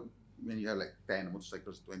whether when you have like 10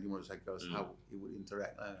 motorcycles, 20 motorcycles, how it would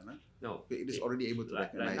interact. No, it is already able to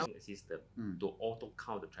recognize. Right now, the system to auto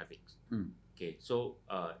count the traffic. So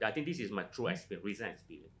I think this is my true recent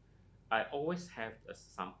experience. I always have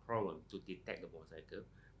some problem to detect the motorcycle.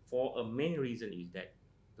 For a main reason is that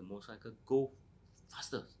the motorcycle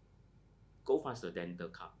faster, go faster than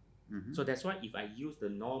the car. So that's why if I use the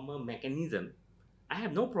normal mechanism, I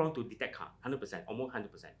have no problem to detect car 100%, almost 100%,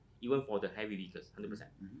 even for the heavy vehicles 100%.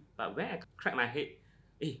 But when I crack my head,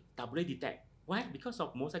 tak boleh detect. Why? Because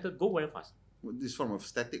of motorcycle go very fast. This form of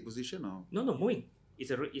static position or? No, moving.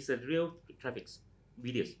 It's a real traffic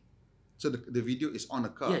videos. So the video is on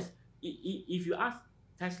a car? Yes. If you ask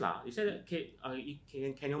Tesla, you said, okay,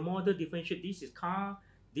 can your model differentiate? This is car,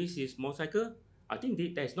 this is motorcycle. I think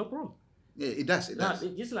there's no problem. Yeah, it does.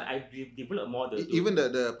 Just like I developed a model. Even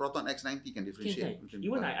the Proton X90 can differentiate.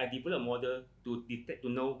 Even I developed a model to detect, to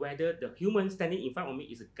know whether the human standing in front of me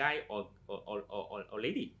is a guy or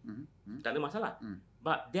lady. Tak ada masalah.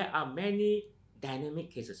 But there are many dynamic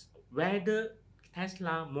cases. Whether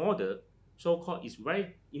Tesla model so-called is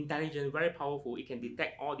very intelligent, very powerful, it can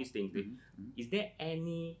detect all these things. Is there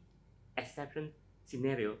any exception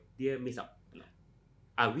scenario they miss out? No.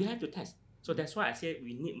 We have to test. So that's why I say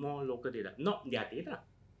we need more local data, not their data,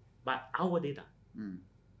 but our data.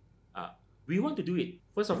 We want to do it.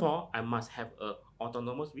 First of all, I must have a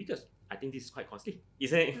autonomous vehicles. I think this is quite costly,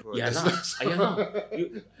 isn't it?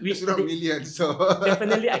 It's not millions, so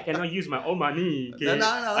definitely I cannot use my own money. Okay?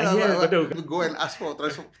 No. Go and ask for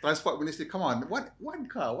transport ministry. Come on, one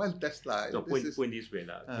car, one Tesla. So point this way,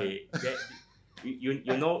 okay. You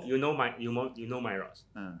know my Ross.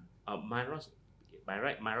 My Ross, by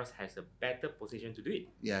right, my Ross has a better position to do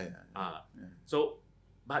it. Yeah. So,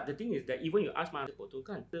 but the thing is that even you ask my tu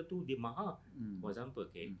kan, tu dia mahal, for example,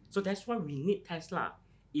 okay. So that's why we need Tesla.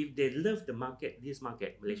 If they love the market, this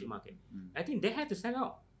market, Malaysian market, I think they have to stand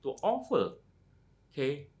out to offer,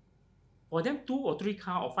 okay. For them, 2 or 3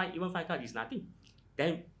 car or 5 cars is nothing.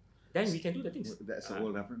 Then we can do the things. That's a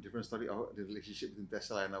whole different story. The relationship between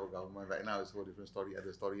Tesla and our government right now is a whole different story.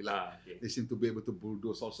 Other story lah. Okay. They seem to be able to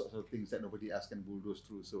bulldoze all sorts of things that nobody else can bulldoze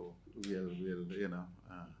through. So we'll you know.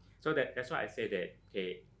 So that's why I say that,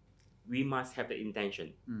 okay, we must have the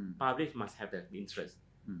intention. Public must have the interest.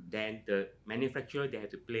 Then the manufacturer, they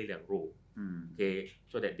have to play their role, okay,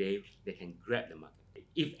 so that they can grab the market.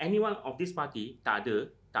 If anyone of this party tak ada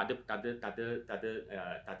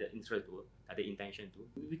interest to, tak ada intention to,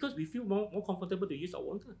 because we feel more comfortable to use our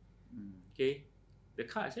own car. Okay, the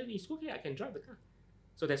car, I said it's okay, I can drive the car.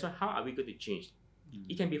 So that's why, how are we going to change?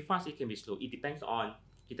 It can be fast, it can be slow. It depends on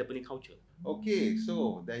kita punya culture. Okay,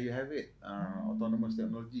 so there you have it. Autonomous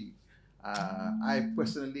technology. I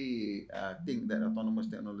personally think that autonomous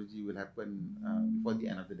technology will happen before the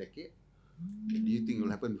end of the decade. Do you think it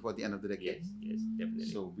will happen before the end of the decade? Yes,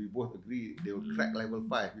 definitely. So we both agree they will crack level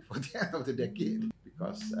 5 before the end of the decade.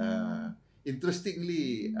 Because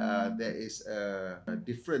interestingly, there is a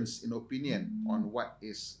difference in opinion on what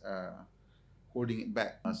is holding it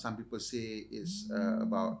back. Some people say it's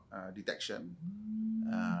about detection,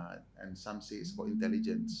 and some say it's about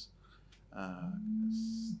intelligence.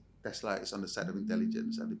 Tesla is on the side of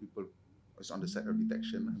intelligence, other people is on the side of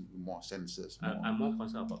detection, more sensors. I'm more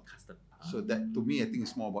concerned about custom. So that, to me, I think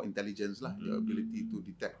it's more about intelligence lah, your ability to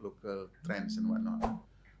detect local trends and whatnot.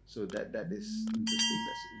 So that is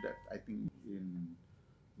interesting. That I think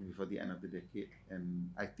before the end of the decade,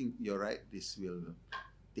 and I think you're right. This will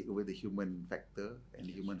take away the human factor, and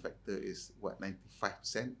the human factor is what,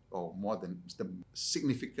 95% or more than the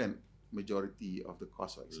significant majority of the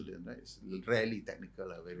cause of accident, right? It's rarely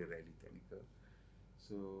technical, very rarely technical.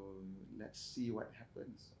 So let's see what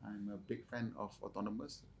happens. I'm a big fan of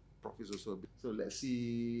autonomous. Prof is also a big. So let's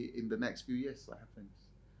see in the next few years what happens.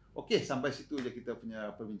 Okay, sampai situ je kita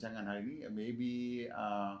punya perbincangan hari ni. Maybe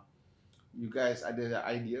you guys ada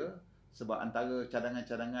idea, sebab antara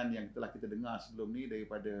cadangan-cadangan yang telah kita dengar sebelum ni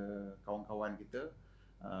daripada kawan-kawan kita,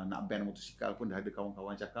 nak ban motosikal pun dah ada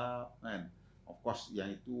kawan-kawan cakap kan. Of course,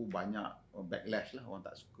 yang itu banyak backlash lah, orang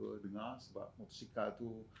tak suka dengar sebab motosikal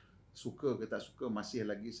tu, suka ke tak suka, masih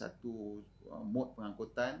lagi satu mode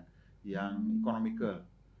pengangkutan yang economical,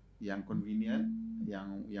 yang convenient,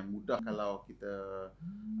 yang mudah kalau kita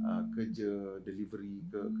kerja delivery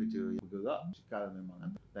ke kerja yang bergerak. Motosikal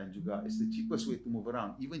memang, dan juga it's the cheapest way to move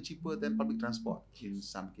around, even cheaper than public transport in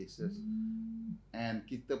some cases. And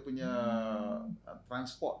kita punya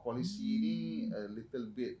transport policy ni a little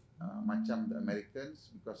bit macam the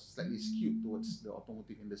Americans, because slightly skewed towards the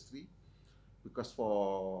automotive industry, because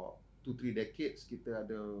for 2-3 decades kita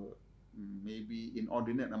ada maybe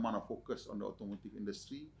inordinate amount of focus on the automotive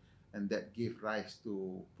industry, and that gave rise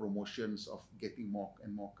to promotions of getting more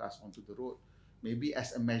and more cars onto the road, maybe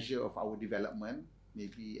as a measure of our development,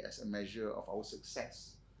 maybe as a measure of our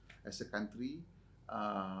success as a country.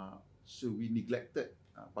 So we neglected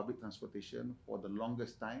public transportation for the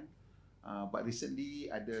longest time. But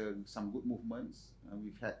recently ada some good movements.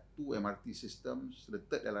 We've had 2 MRT systems. The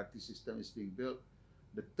third LRT system is being built.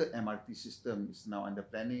 The third MRT system is now under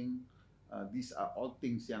planning. These are all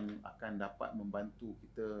things yang akan dapat membantu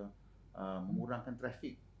kita mengurangkan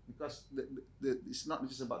traffic, because it's not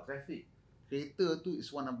just about traffic. Kereta tu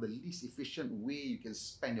is one of the least efficient way you can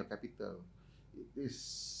spend your capital. It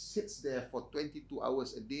sits there for 22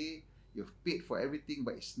 hours a day. You've paid for everything,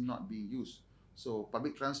 but it's not being used. So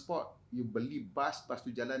public transport, you beli bus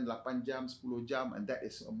tu jalan 8 jam, 10 jam, and that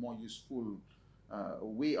is a more useful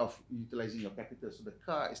way of utilizing your capital. So the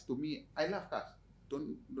car is, to me, I love cars.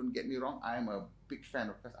 Don't get me wrong, I am a big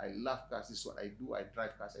fan of cars. I love cars. This is what I do. I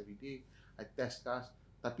drive cars every day. I test cars.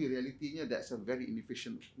 Tapi realitinya, that's a very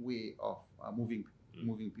inefficient way of moving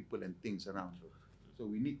people and things around. So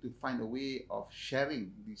we need to find a way of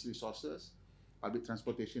sharing these resources. Public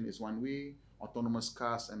transportation is one way. Autonomous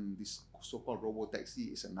cars and this so-called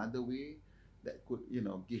robo-taxi is another way that could,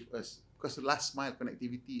 give us, because last mile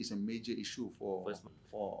connectivity is a major issue for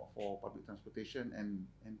public transportation, and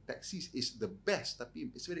taxis is the best, tapi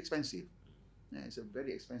it's very expensive. Yeah, it's a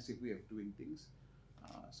very expensive way of doing things.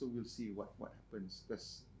 So we'll see what happens,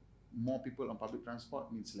 because more people on public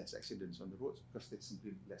transport means less accidents on the roads, because there's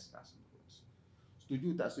simply less cars on the roads. Setuju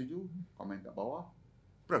tak setuju? Komen kat bawah.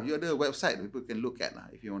 Prof, you ada website people can look at lah,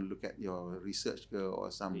 if you want to look at your research or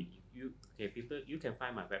some. You can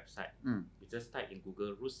find my website. You just type in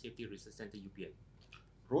Google Road Safety Research Center UPM.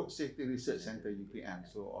 Road Safety Research Center UPM.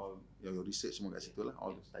 So all your research semua kat situ lah,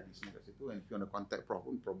 all the studies semua kat situ. And if you want to contact Prof,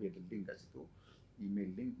 probably ada link kat situ, email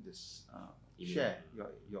link. Just share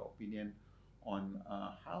your opinion on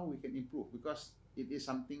how we can improve, because it is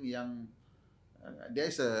something yang there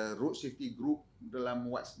is a road safety group dalam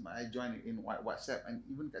I joined in WhatsApp, and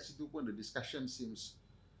even kat situ pun the discussion seems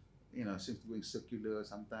going circular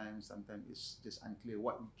sometimes it's just unclear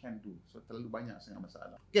what we can do. So terlalu banyak sangat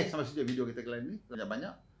masalah. Okay, sampai sini video kita kali ini.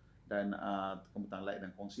 Banyak-banyak, dan tekan butang like dan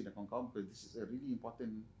kongsi dan kawan-kawan, because this is a really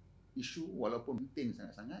important issue walaupun penting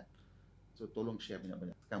sangat-sangat. So tolong share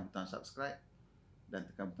banyak-banyak. Tekan butang subscribe dan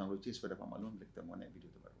tekan butang loceng supaya dapat maklum bila kita mau naik video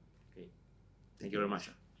terbaru. Okay. Thank you very much.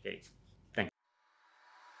 Okay.